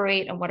we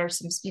operate, and what are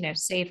some,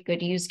 safe,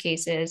 good use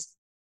cases,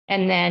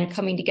 and then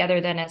coming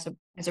together then as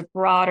a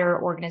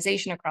broader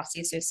organization across the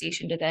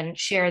association to then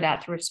share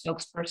that through a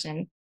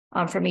spokesperson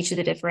from each of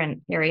the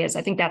different areas.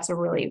 I think that's a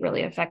really,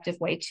 really effective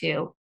way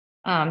to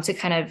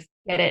kind of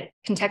get it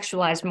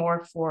contextualized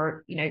more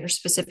for, your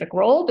specific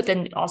role, but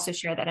then also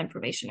share that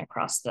information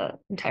across the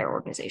entire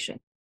organization.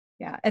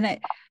 Yeah. And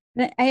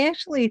I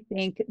actually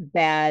think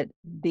that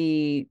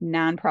the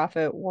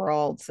nonprofit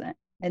worlds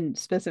and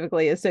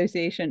specifically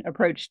association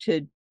approach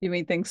to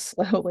doing things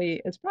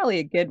slowly is probably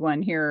a good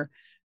one here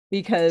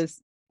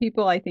because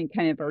people I think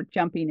kind of are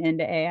jumping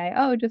into AI.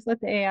 Oh, just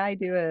let the AI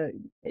do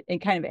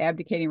and kind of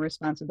abdicating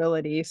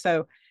responsibility.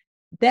 So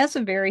that's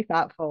a very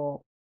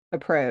thoughtful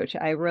approach.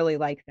 I really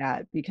like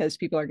that because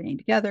people are getting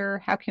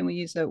together. How can we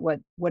use it?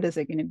 What is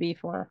it going to be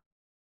for?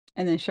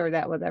 And then share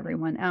that with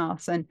everyone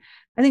else. And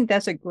I think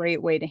that's a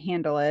great way to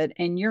handle it.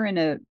 And you're in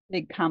a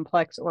big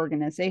complex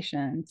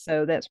organization.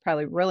 So that's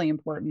probably really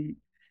important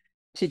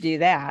to do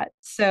that.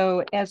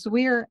 So as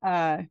we're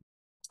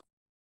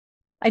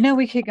I know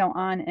we could go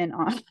on and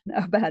on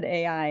about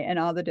AI and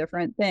all the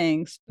different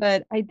things,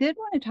 but I did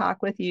want to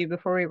talk with you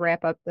before we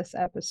wrap up this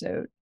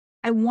episode.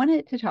 I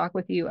wanted to talk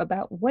with you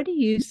about what do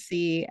you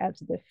see as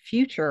the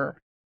future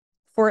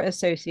for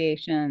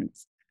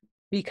associations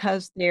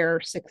because they're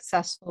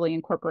successfully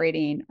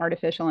incorporating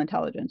artificial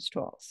intelligence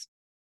tools?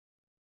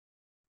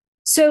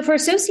 So for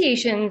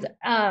associations,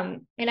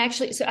 and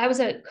actually, so I was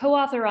a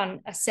co-author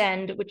on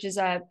Ascend, which is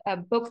a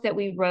book that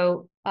we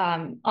wrote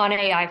on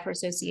AI for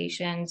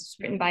associations,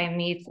 written by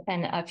Amit,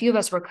 and a few of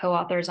us were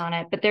co-authors on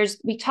it. But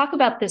we talk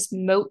about this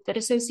moat that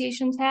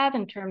associations have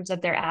in terms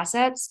of their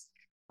assets.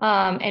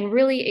 And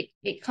really,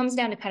 it comes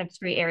down to kind of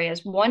three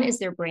areas. One is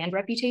their brand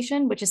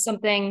reputation, which is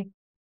something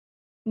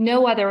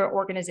no other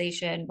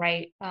organization,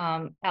 right,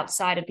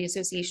 outside of the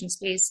association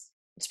space,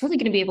 is really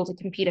going to be able to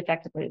compete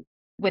effectively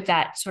with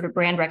that sort of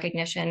brand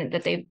recognition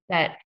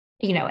that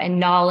and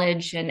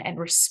knowledge and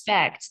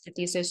respect that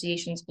the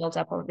associations built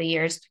up over the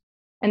years.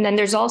 And then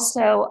there's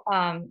also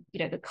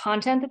the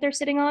content that they're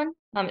sitting on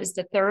is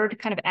the third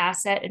kind of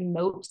asset and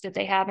moat that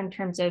they have in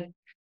terms of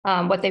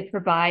what they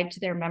provide to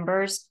their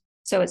members.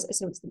 So it's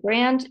the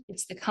brand,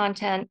 it's the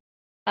content,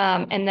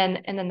 and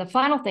then the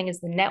final thing is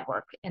the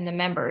network and the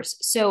members.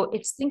 So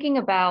it's thinking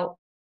about,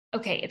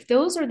 okay, if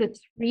those are the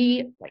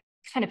three like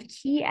kind of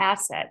key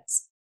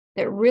assets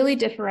that really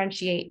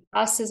differentiate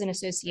us as an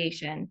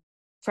association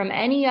from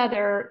any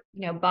other,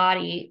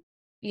 body,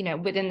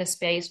 within the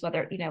space,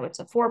 whether, it's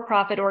a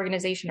for-profit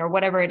organization or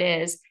whatever it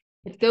is,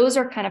 if those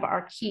are kind of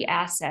our key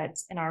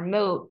assets and our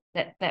moat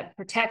that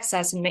protects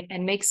us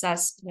and makes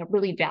us,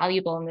 really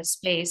valuable in this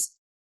space,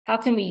 how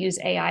can we use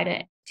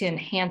AI to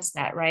enhance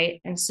that, right?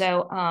 And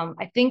so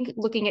I think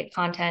looking at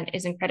content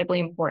is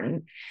incredibly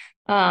important.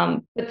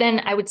 But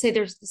then I would say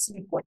there's this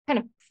important kind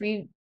of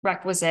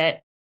prerequisite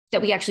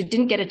that we actually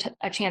didn't get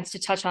a chance to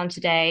touch on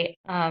today,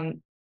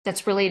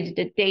 that's related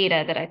to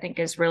data that I think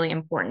is really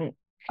important.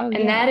 Oh,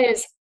 And yeah. that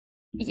is,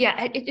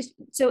 yeah,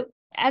 so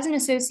as an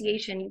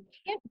association, you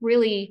can't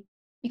really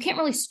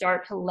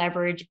start to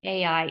leverage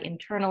AI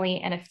internally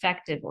and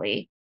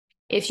effectively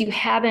if you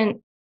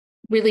haven't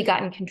really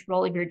gotten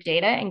control of your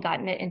data and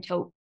gotten it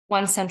into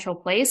one central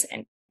place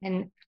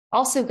and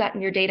also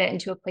gotten your data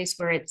into a place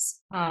where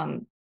it's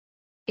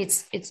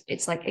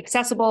like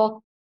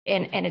accessible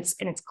and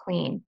it's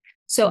clean.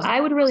 So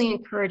I would really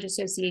encourage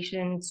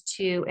associations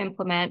to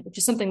implement, which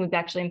is something we've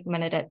actually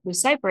implemented at Blue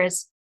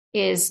Cypress,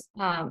 is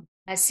a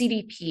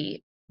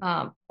CDP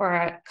or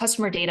a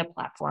customer data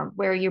platform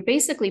where you're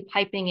basically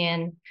piping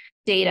in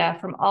data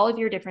from all of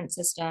your different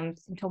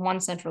systems into one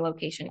central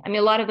location. I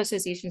mean, a lot of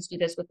associations do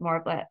this with more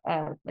of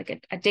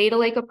a data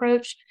lake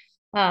approach.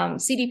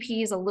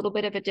 CDP is a little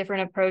bit of a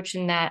different approach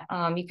in that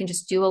you can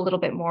just do a little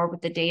bit more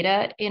with the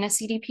data in a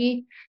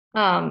CDP.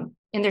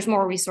 And there's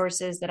more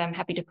resources that I'm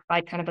happy to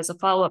provide kind of as a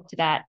follow-up to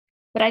that.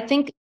 But I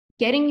think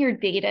getting your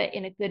data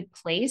in a good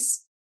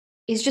place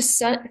is just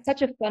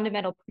such a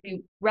fundamental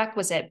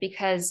prerequisite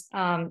because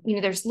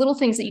there's little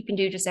things that you can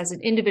do just as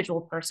an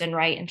individual person,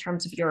 right, in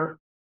terms of your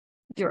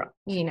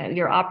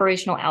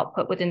operational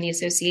output within the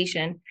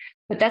association.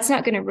 But that's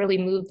not going to really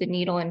move the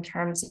needle in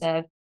terms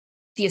of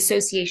the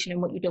association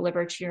and what you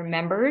deliver to your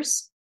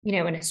members, in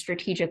a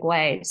strategic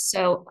way.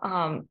 So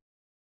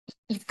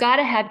you've got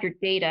to have your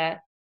data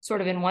sort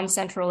of in one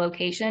central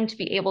location to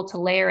be able to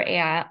layer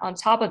AI on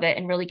top of it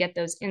and really get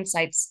those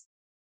insights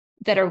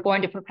that are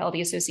going to propel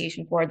the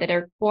association forward, that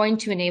are going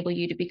to enable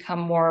you to become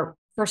more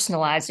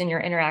personalized in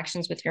your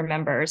interactions with your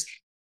members,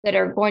 that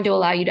are going to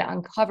allow you to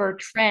uncover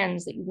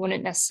trends that you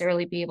wouldn't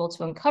necessarily be able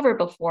to uncover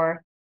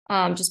before,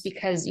 just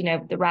because,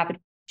 the rapid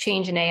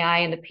change in AI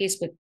and the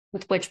pace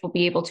with which we'll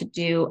be able to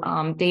do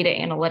data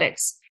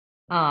analytics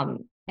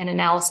and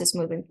analysis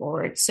moving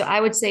forward. So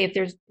I would say if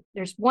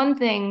there's one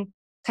thing,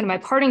 kind of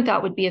my parting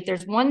thought would be, if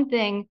there's one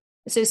thing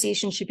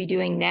associations should be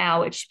doing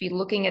now, it should be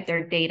looking at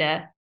their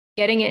data,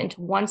 getting it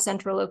into one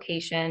central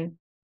location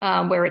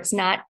where it's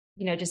not,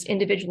 just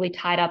individually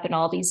tied up in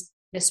all these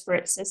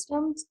disparate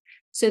systems,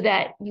 so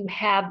that you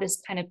have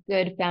this kind of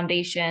good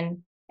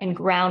foundation and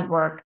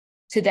groundwork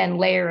to then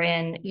layer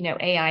in,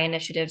 AI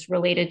initiatives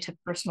related to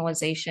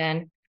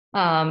personalization,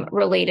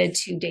 related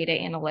to data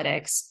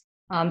analytics,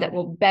 that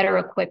will better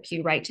equip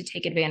you, right, to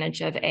take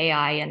advantage of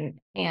AI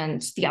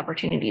and the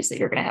opportunities that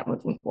you're going to have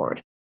moving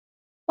forward.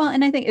 Well,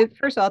 and I think,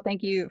 first of all,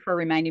 thank you for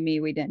reminding me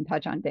we didn't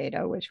touch on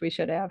data, which we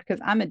should have, because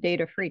I'm a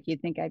data freak.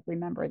 You'd think I'd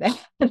remember that.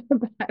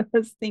 But I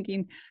was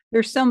thinking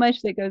there's so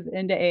much that goes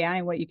into AI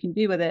and what you can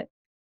do with it.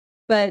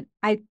 But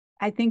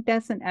I think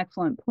that's an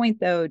excellent point,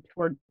 though,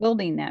 toward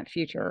building that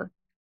future.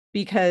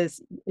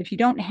 Because if you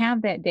don't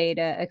have that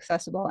data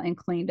accessible and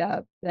cleaned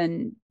up,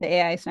 then the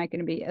AI is not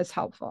going to be as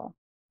helpful.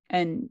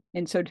 And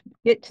so to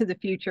get to the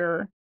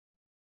future,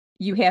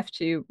 you have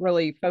to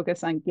really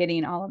focus on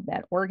getting all of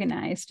that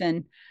organized.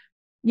 And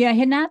yeah, I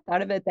had not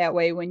thought of it that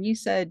way. When you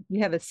said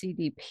you have a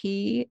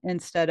CDP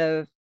instead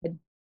of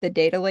the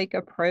data lake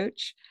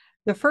approach,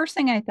 the first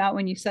thing I thought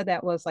when you said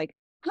that was like,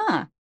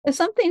 huh, if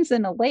something's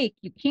in a lake,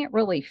 you can't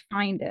really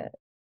find it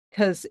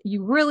because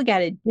you really got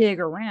to dig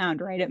around,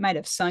 right? It might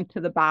have sunk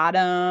to the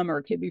bottom or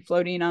it could be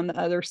floating on the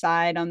other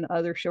side, on the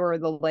other shore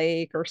of the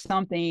lake or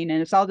something.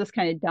 And it's all just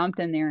kind of dumped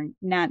in there,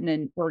 not in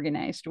an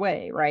organized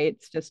way, right?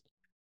 It's just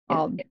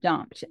all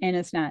dumped and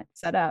it's not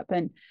set up.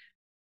 And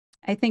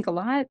I think a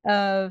lot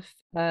of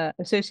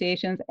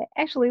associations,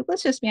 actually,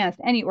 let's just be honest,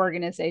 any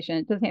organization,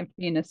 it doesn't have to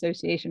be an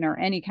association or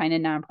any kind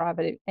of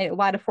nonprofit. A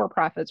lot of for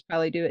profits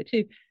probably do it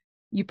too.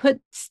 You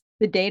put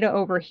the data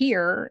over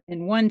here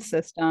in one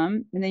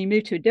system, and then you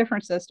move to a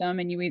different system,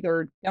 and you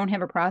either don't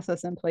have a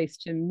process in place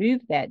to move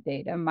that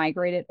data,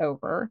 migrate it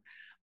over,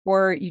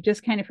 or you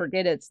just kind of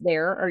forget it's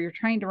there, or you're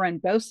trying to run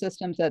both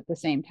systems at the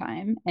same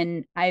time.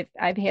 And I've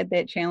had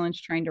that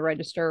challenge trying to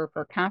register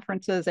for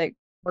conferences at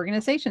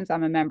organizations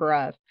I'm a member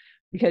of,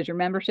 because your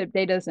membership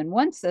data is in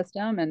one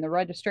system and the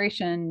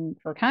registration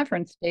for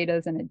conference data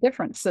is in a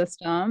different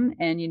system,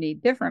 and you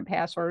need different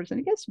passwords, and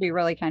it gets to be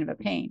really kind of a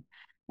pain.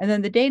 And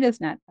then the data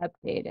is not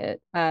updated.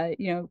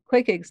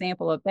 Quick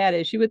example of that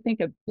is you would think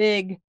a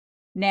big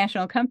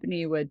national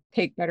company would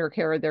take better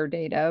care of their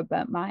data,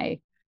 but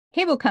my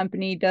cable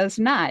company does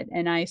not.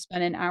 And I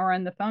spent an hour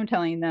on the phone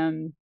telling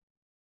them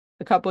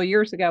a couple of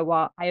years ago,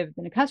 well, I have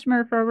been a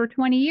customer for over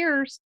 20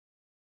 years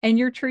and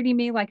you're treating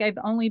me like I've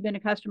only been a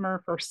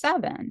customer for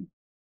 7.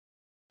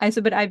 I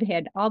said, but I've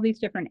had all these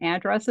different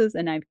addresses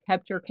and I've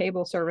kept your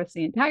cable service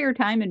the entire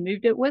time and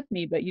moved it with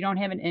me, but you don't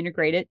have an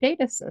integrated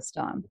data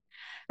system.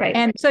 Right.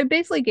 And so I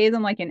basically gave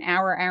them like an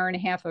hour, hour and a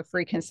half of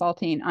free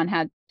consulting on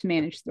how to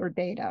manage their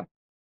data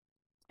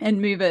and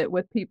move it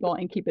with people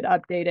and keep it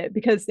updated,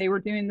 because they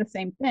were doing the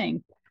same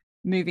thing,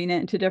 moving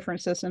it into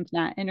different systems,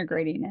 not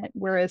integrating it.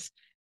 Whereas,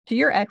 to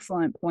your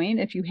excellent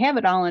point, if you have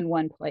it all in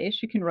one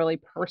place, you can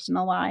really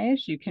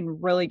personalize, you can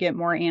really get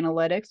more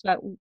analytics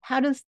about how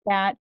does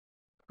that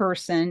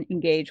person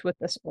engage with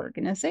this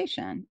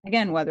organization?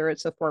 Again, whether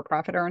it's a for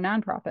profit or a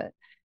nonprofit.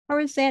 Or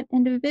is that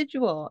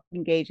individual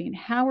engaging?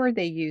 How are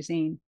they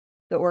using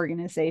the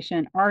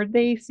organization? Are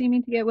they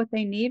seeming to get what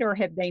they need, or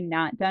have they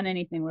not done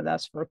anything with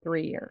us for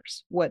 3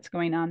 years? What's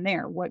going on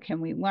there? What can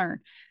we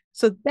learn?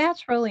 So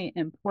that's really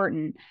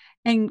important.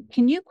 And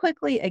can you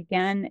quickly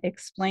again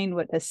explain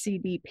what a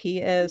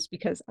CDP is?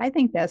 Because I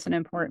think that's an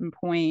important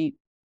point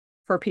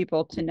for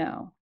people to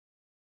know.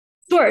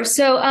 Sure.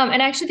 So,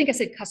 and I actually think I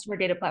said customer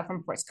data platform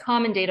before. It's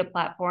common data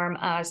platform.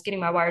 I was getting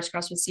my wires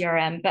crossed with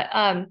CRM, but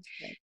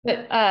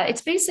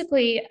it's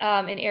basically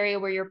an area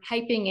where you're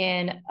piping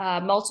in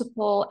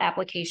multiple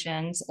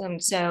applications.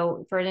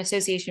 So for an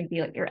association, it'd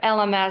be like your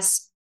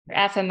LMS, your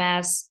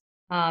FMS,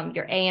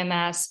 your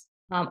AMS,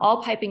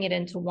 all piping it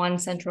into one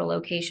central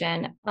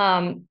location.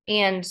 And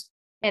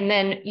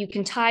then you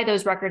can tie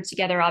those records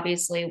together,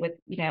 obviously, with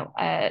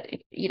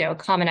a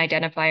common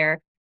identifier.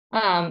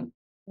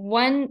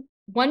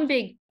 One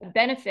big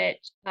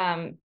benefit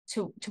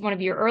to one of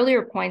your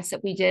earlier points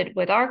that we did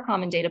with our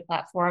common data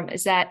platform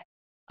is that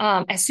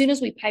as soon as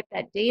we piped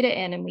that data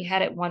in and we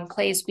had it one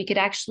place, we could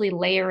actually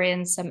layer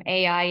in some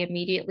AI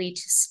immediately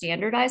to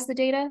standardize the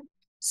data.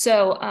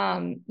 So,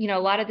 a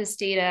lot of this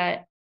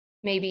data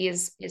maybe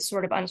is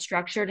sort of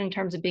unstructured in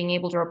terms of being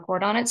able to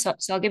report on it. So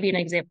I'll give you an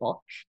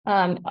example.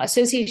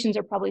 Associations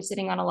are probably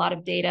sitting on a lot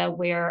of data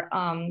where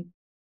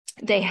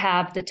they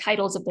have the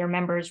titles of their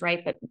members,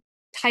 right? But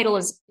title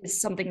is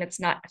something that's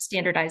not a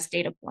standardized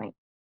data point.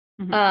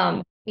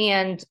 Mm-hmm.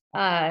 And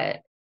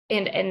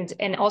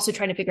also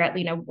trying to figure out,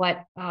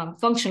 what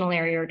functional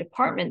area or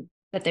department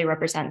that they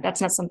represent. That's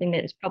not something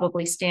that is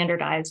probably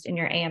standardized in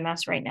your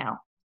AMS right now.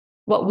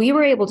 What we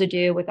were able to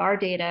do with our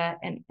data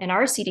and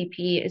our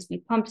CDP is we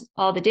pumped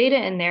all the data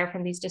in there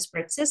from these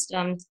disparate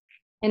systems.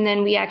 And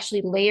then we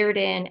actually layered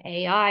in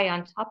AI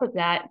on top of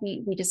that.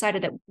 We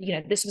decided that,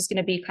 this was going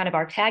to be kind of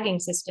our tagging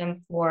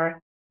system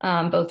for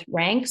both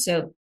rank.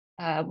 So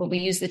when we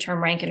use the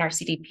term rank in our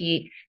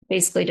CDP,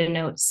 basically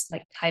denotes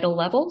like title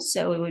levels.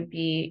 So it would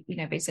be,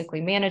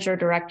 basically manager,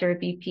 director,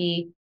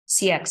 VP,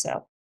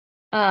 CXO.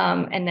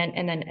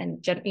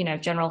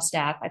 General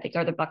staff, I think,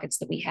 are the buckets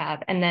that we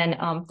have. And then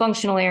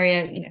functional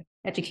area,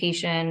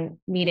 education,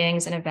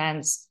 meetings and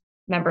events,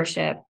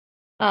 membership.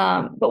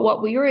 But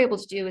what we were able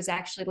to do is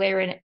actually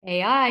layer in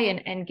AI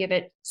and give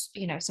it,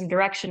 some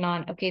direction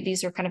on, okay,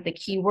 these are kind of the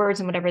keywords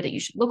and whatever that you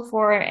should look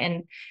for.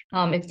 And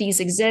if these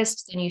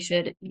exist, then you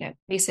should,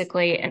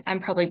 basically, and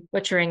I'm probably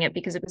butchering it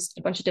because it was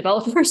a bunch of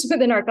developers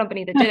within our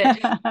company that did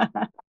it.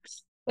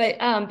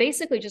 But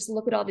basically just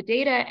look at all the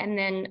data and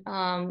then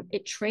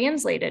it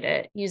translated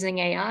it using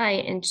AI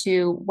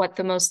into what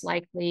the most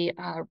likely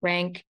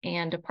rank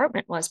and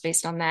department was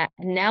based on that.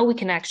 And now we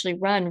can actually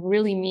run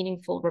really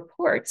meaningful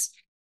reports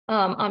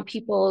on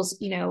people's,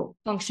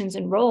 functions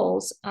and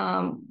roles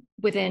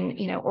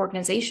within,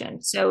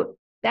 organizations. So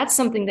that's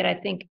something that I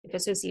think if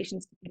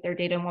associations could get their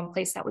data in one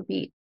place, that would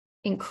be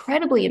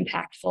incredibly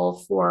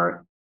impactful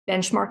for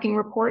benchmarking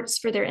reports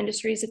for their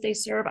industries that they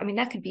serve. I mean,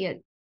 that could be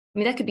an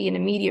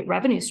immediate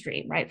revenue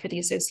stream, right, for the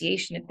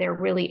association if they're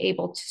really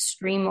able to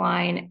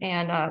streamline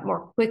and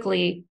more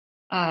quickly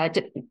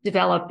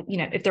develop,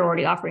 if they're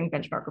already offering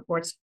benchmark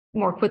reports,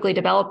 more quickly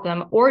develop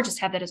them, or just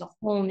have that as a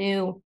whole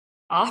new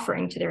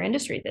offering to their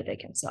industry that they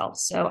can sell.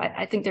 So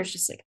I think there's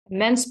just like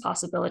immense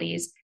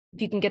possibilities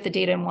if you can get the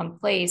data in one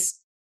place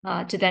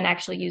to then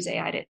actually use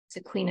AI to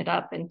clean it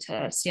up and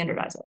to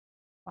standardize it.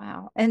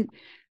 Wow. And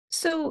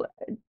so,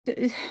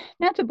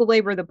 not to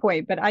belabor the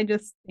point, but I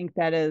just think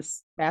that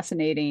is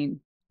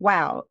fascinating.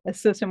 Wow, a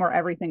system where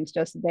everything's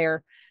just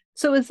there.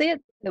 So, is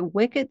it the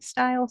Wicked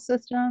style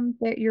system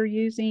that you're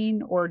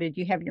using, or did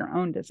you have your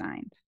own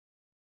design?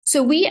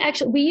 So we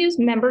use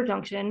Member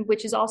Junction,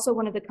 which is also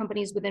one of the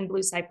companies within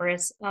Blue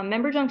Cypress.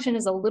 Member Junction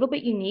is a little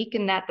bit unique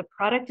in that the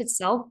product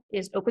itself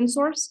is open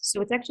source,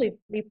 so it's actually a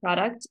free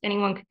product.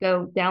 Anyone could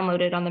go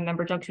download it on the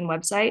Member Junction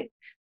website.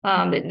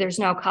 There's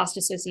no cost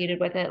associated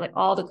with it. Like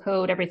all the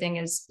code, everything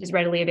is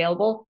readily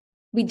available.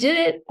 We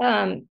did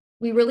it.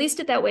 We released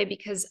it that way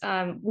because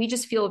we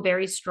just feel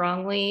very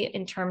strongly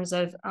in terms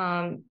of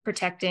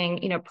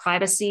protecting,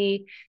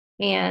 privacy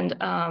and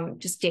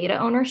just data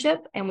ownership.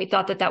 And we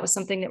thought that that was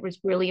something that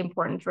was really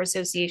important for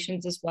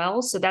associations as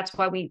well. So that's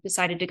why we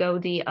decided to go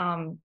the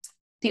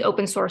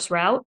open source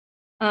route.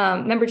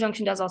 Member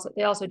Junction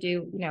they also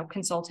do,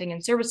 consulting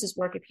and services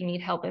work if you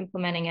need help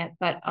implementing it.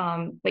 But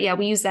yeah,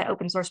 we use that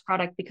open source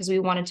product because we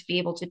wanted to be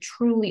able to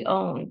truly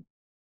own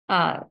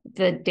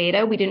the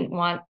data. We didn't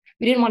want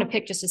to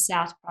pick just a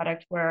SaaS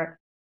product where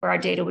our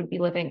data would be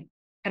living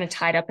kind of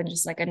tied up in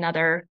just like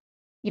another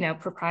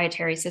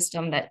proprietary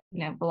system that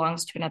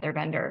belongs to another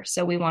vendor.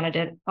 So we wanted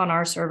it on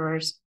our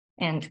servers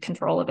and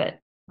control of it.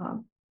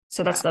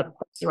 So that's the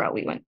route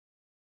we went.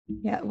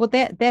 Yeah, well,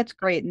 that's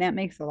great, and that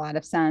makes a lot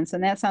of sense.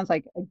 And that sounds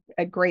like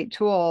a great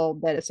tool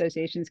that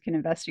associations can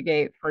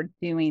investigate for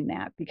doing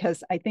that,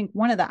 because I think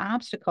one of the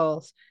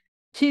obstacles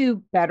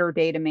to better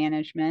data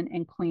management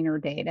and cleaner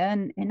data,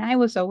 and I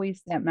was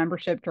always that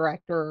membership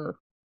director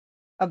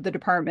of the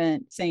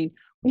department saying,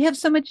 we have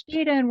so much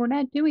data and we're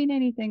not doing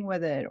anything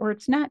with it, or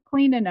it's not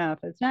clean enough,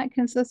 it's not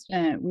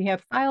consistent. We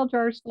have file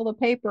jars full of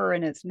paper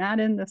and it's not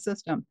in the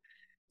system.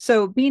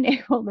 So being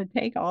able to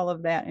take all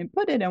of that and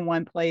put it in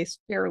one place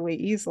fairly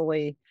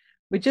easily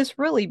would just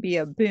really be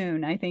a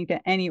boon, I think, to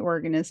any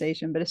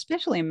organization, but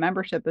especially a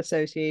membership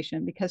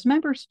association, because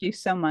members do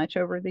so much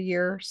over the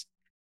years.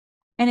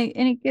 And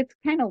it gets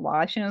kind of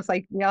lost. It's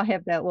like we all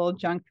have that little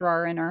junk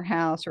drawer in our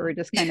house where we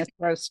just kind of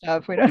throw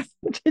stuff. We don't know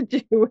what to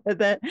do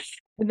with it.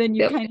 And then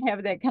you Yep. kind of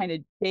have that kind of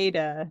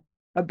data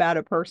about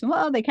a person.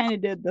 Well, they kind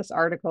of did this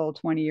article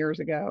 20 years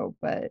ago,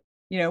 but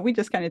we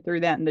just kind of threw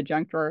that in the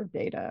junk drawer of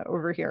data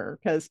over here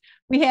because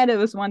it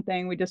was one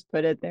thing, we just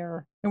put it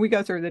there, and we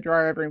go through the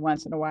drawer every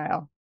once in a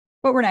while,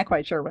 but we're not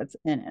quite sure what's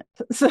in it.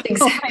 So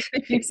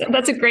Exactly.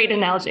 That's a great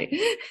analogy.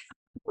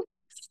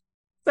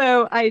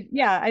 So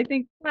I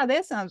think, wow,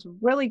 that sounds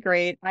really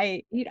great.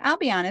 I'll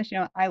be honest,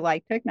 I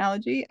like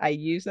technology. I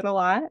use it a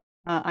lot.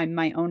 I'm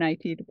my own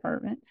IT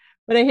department,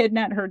 but I had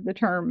not heard the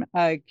term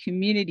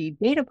community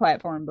data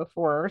platform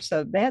before.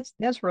 So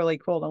that's really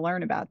cool to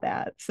learn about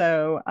that.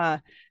 So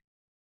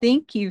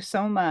thank you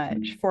so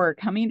much for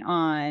coming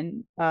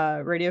on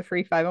Radio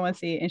Free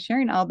 501c and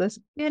sharing all this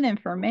good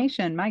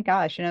information. My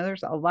gosh,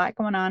 there's a lot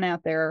going on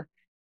out there,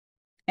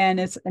 and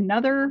it's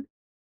another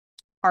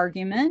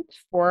argument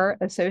for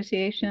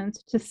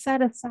associations to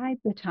set aside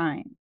the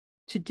time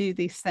to do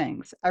these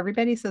things.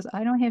 Everybody says,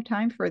 I don't have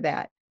time for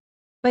that.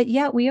 But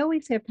yet we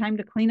always have time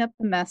to clean up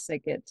the mess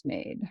that gets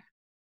made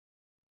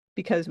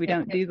because we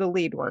don't do the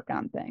lead work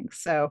on things.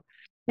 So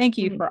thank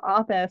you for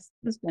all this.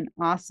 This has been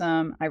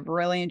awesome. I've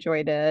really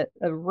enjoyed it.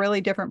 A really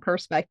different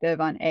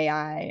perspective on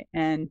AI,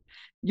 and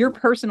your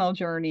personal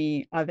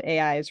journey of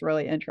AI is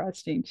really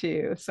interesting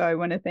too. So I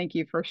want to thank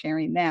you for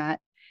sharing that.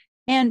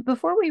 And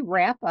before we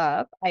wrap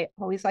up, I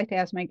always like to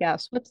ask my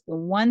guests, what's the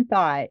one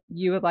thought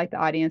you would like the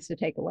audience to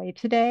take away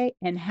today?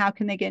 And how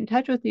can they get in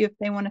touch with you if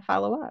they want to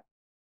follow up?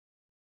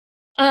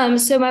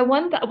 So my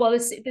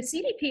the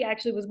CDP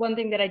actually was one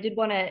thing that I did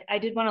want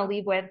to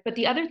leave with. But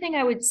the other thing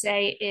I would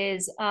say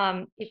is,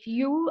 if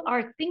you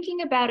are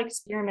thinking about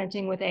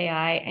experimenting with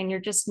AI and you're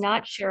just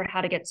not sure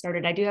how to get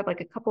started, I do have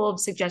like a couple of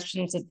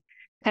suggestions of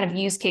kind of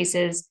use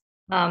cases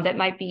that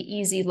might be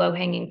easy,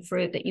 low-hanging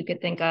fruit that you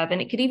could think of.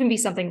 And it could even be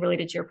something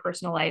related to your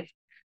personal life.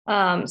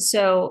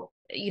 So,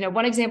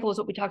 one example is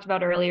what we talked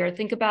about earlier.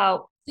 Think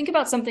about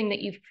something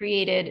that you've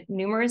created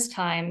numerous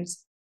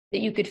times that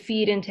you could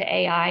feed into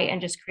AI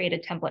and just create a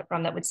template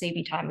from that would save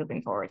you time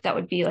moving forward. That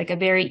would be like a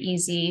very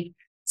easy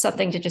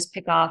something to just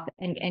pick off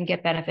and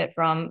get benefit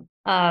from.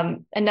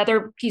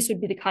 Another piece would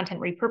be the content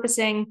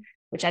repurposing,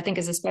 which I think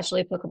is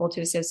especially applicable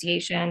to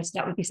associations.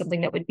 That would be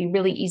something that would be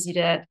really easy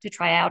to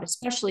try out,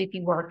 especially if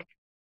you work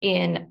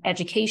in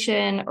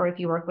education, or if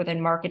you work within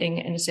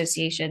marketing and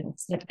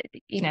associations,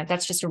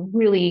 that's just a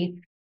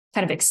really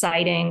kind of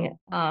exciting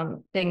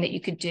thing that you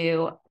could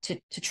do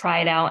to try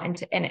it out,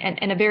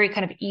 and a very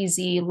kind of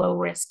easy, low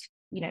risk,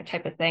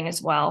 type of thing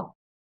as well.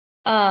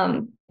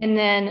 And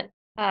then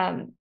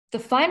the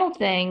final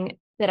thing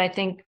that I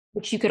think,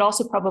 which you could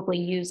also probably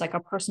use like a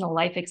personal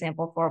life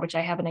example for, which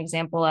I have an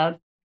example of,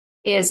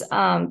 is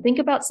think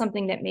about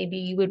something that maybe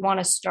you would want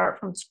to start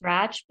from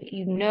scratch, but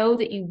you know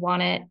that you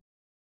want it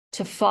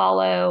to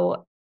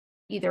follow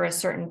either a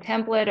certain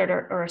template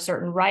or a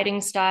certain writing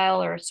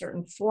style or a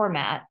certain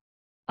format.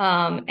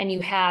 And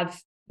you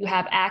have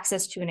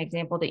access to an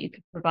example that you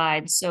could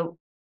provide. So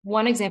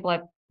one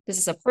example, this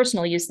is a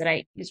personal use that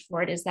I use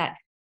for it, is that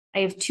I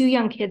have two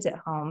young kids at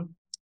home,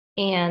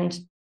 and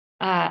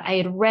I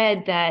had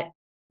read that,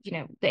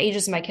 the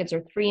ages of my kids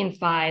are 3 and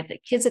 5,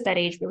 that kids at that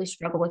age really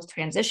struggle with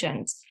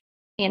transitions.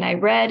 And I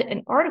read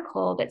an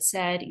article that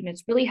said,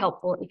 it's really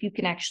helpful if you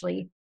can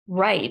actually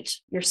write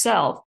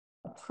yourself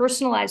a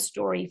personalized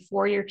story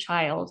for your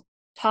child,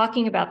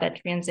 talking about that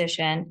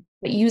transition,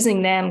 but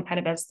using them kind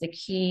of as the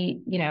key,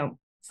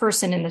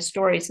 person in the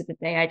story, so that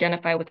they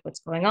identify with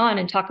what's going on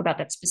and talk about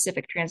that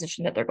specific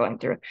transition that they're going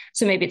through.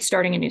 So maybe it's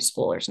starting a new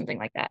school or something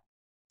like that.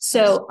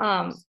 So,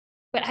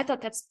 but I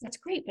thought that's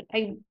great, but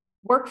I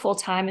work full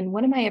time, and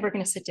when am I ever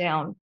going to sit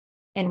down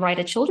and write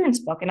a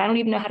children's book? And I don't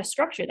even know how to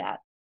structure that.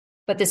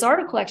 But this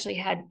article actually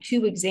had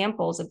 2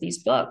 examples of these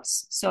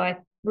books. So I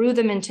threw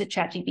them into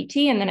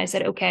ChatGPT, and then I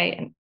said, okay.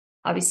 And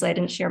obviously I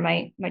didn't share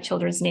my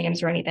children's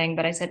names or anything,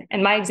 but I said,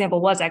 and my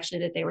example was actually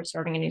that they were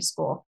starting a new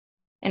school.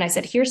 And I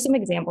said, here's some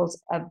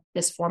examples of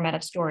this format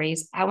of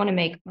stories. I want to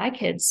make my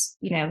kids,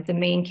 the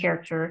main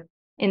character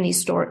in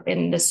this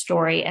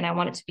story. And I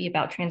want it to be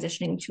about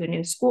transitioning to a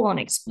new school and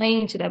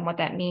explaining to them what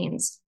that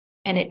means.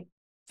 And it,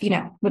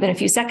 within a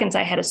few seconds,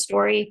 I had a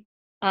story.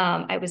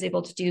 I was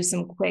able to do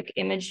some quick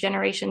image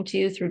generation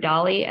too through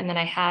Dolly. And then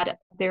I had a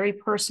very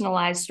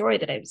personalized story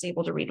that I was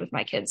able to read with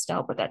my kids to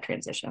help with that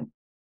transition.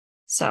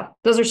 So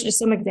those are just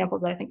some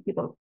examples that I think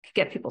people could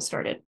get people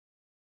started.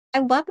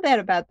 I love that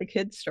about the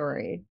kid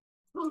story.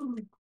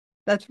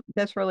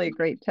 That's really a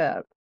great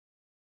tip.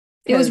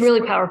 It was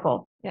really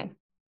powerful. Yeah.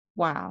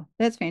 Wow,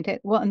 that's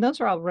fantastic. Well, and those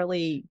are all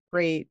really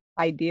great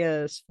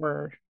ideas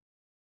for,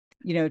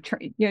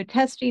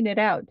 testing it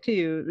out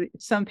too.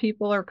 Some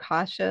people are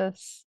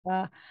cautious.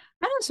 I'm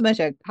not so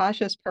much a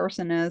cautious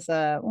person as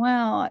a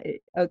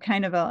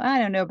kind of I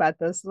don't know about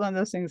this. One of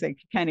those things that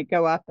can kind of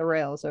go off the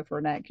rails if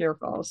we're not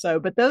careful. So,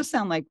 but those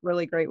sound like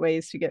really great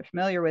ways to get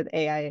familiar with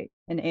AI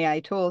and AI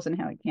tools and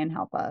how it can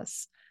help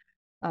us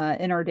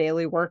in our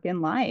daily work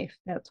in life.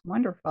 That's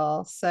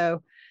wonderful.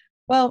 So,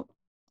 well,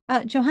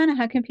 Johanna,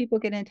 how can people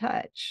get in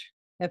touch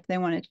if they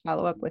wanted to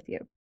follow up with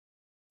you?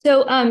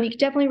 So you can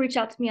definitely reach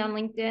out to me on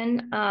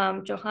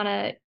LinkedIn,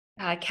 Johanna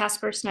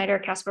Casper Snider,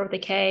 Casper with a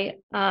K,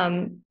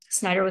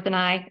 Snider with an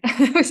I.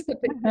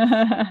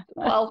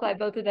 Qualify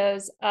both of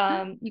those.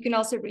 You can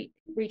also reach.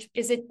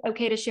 Is it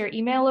okay to share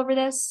email over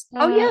this?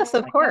 Oh yes,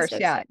 of course.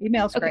 Yeah,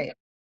 email's okay. Great.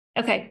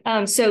 Okay.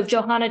 So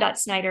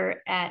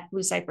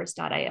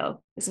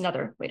johanna.snider@bluecypress.io is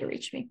another way to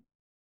reach me.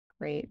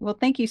 Great. Well,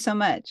 thank you so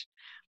much.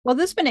 Well,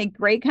 this has been a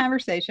great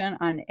conversation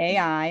on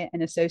AI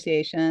and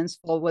associations,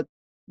 full with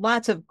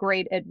lots of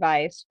great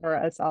advice for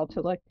us all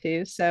to look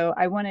to. So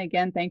I want to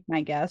again thank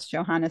my guest,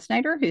 Johanna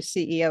Snider, who's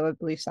CEO of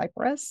Blue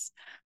Cypress,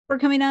 for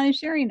coming on and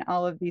sharing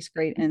all of these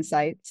great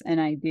insights and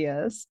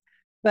ideas.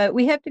 But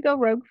we have to go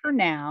rogue for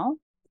now.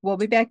 We'll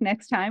be back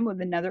next time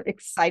with another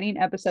exciting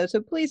episode.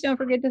 So please don't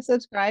forget to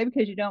subscribe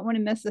because you don't want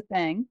to miss a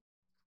thing.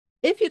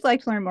 If you'd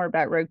like to learn more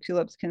about Rogue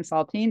Tulips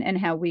Consulting and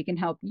how we can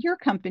help your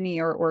company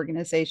or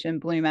organization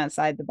bloom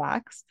outside the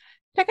box,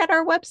 check out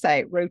our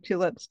website,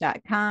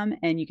 roguetulips.com,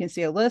 and you can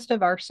see a list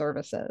of our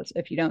services.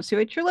 If you don't see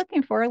what you're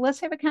looking for, let's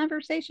have a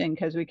conversation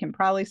because we can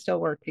probably still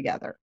work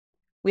together.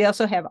 We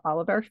also have all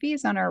of our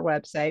fees on our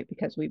website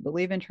because we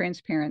believe in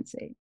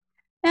transparency.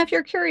 Now, if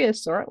you're a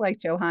curious sort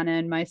like Johanna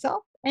and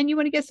myself, and you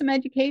want to get some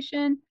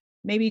education,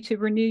 maybe to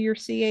renew your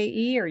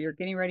CAE or you're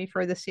getting ready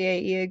for the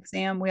CAE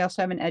exam, we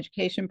also have an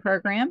education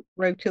program,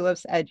 Rogue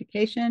Tulips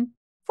Education,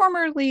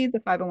 formerly the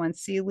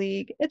 501c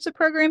League. It's a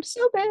program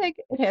so big,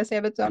 it has to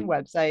have its own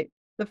website,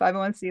 the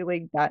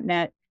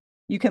 501cleague.net.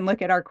 You can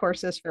look at our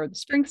courses for the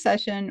spring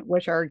session,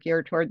 which are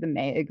geared toward the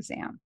May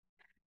exam.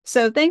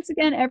 So thanks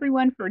again,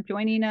 everyone, for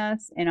joining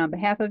us. And on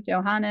behalf of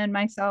Johanna and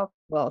myself,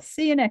 we'll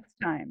see you next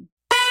time.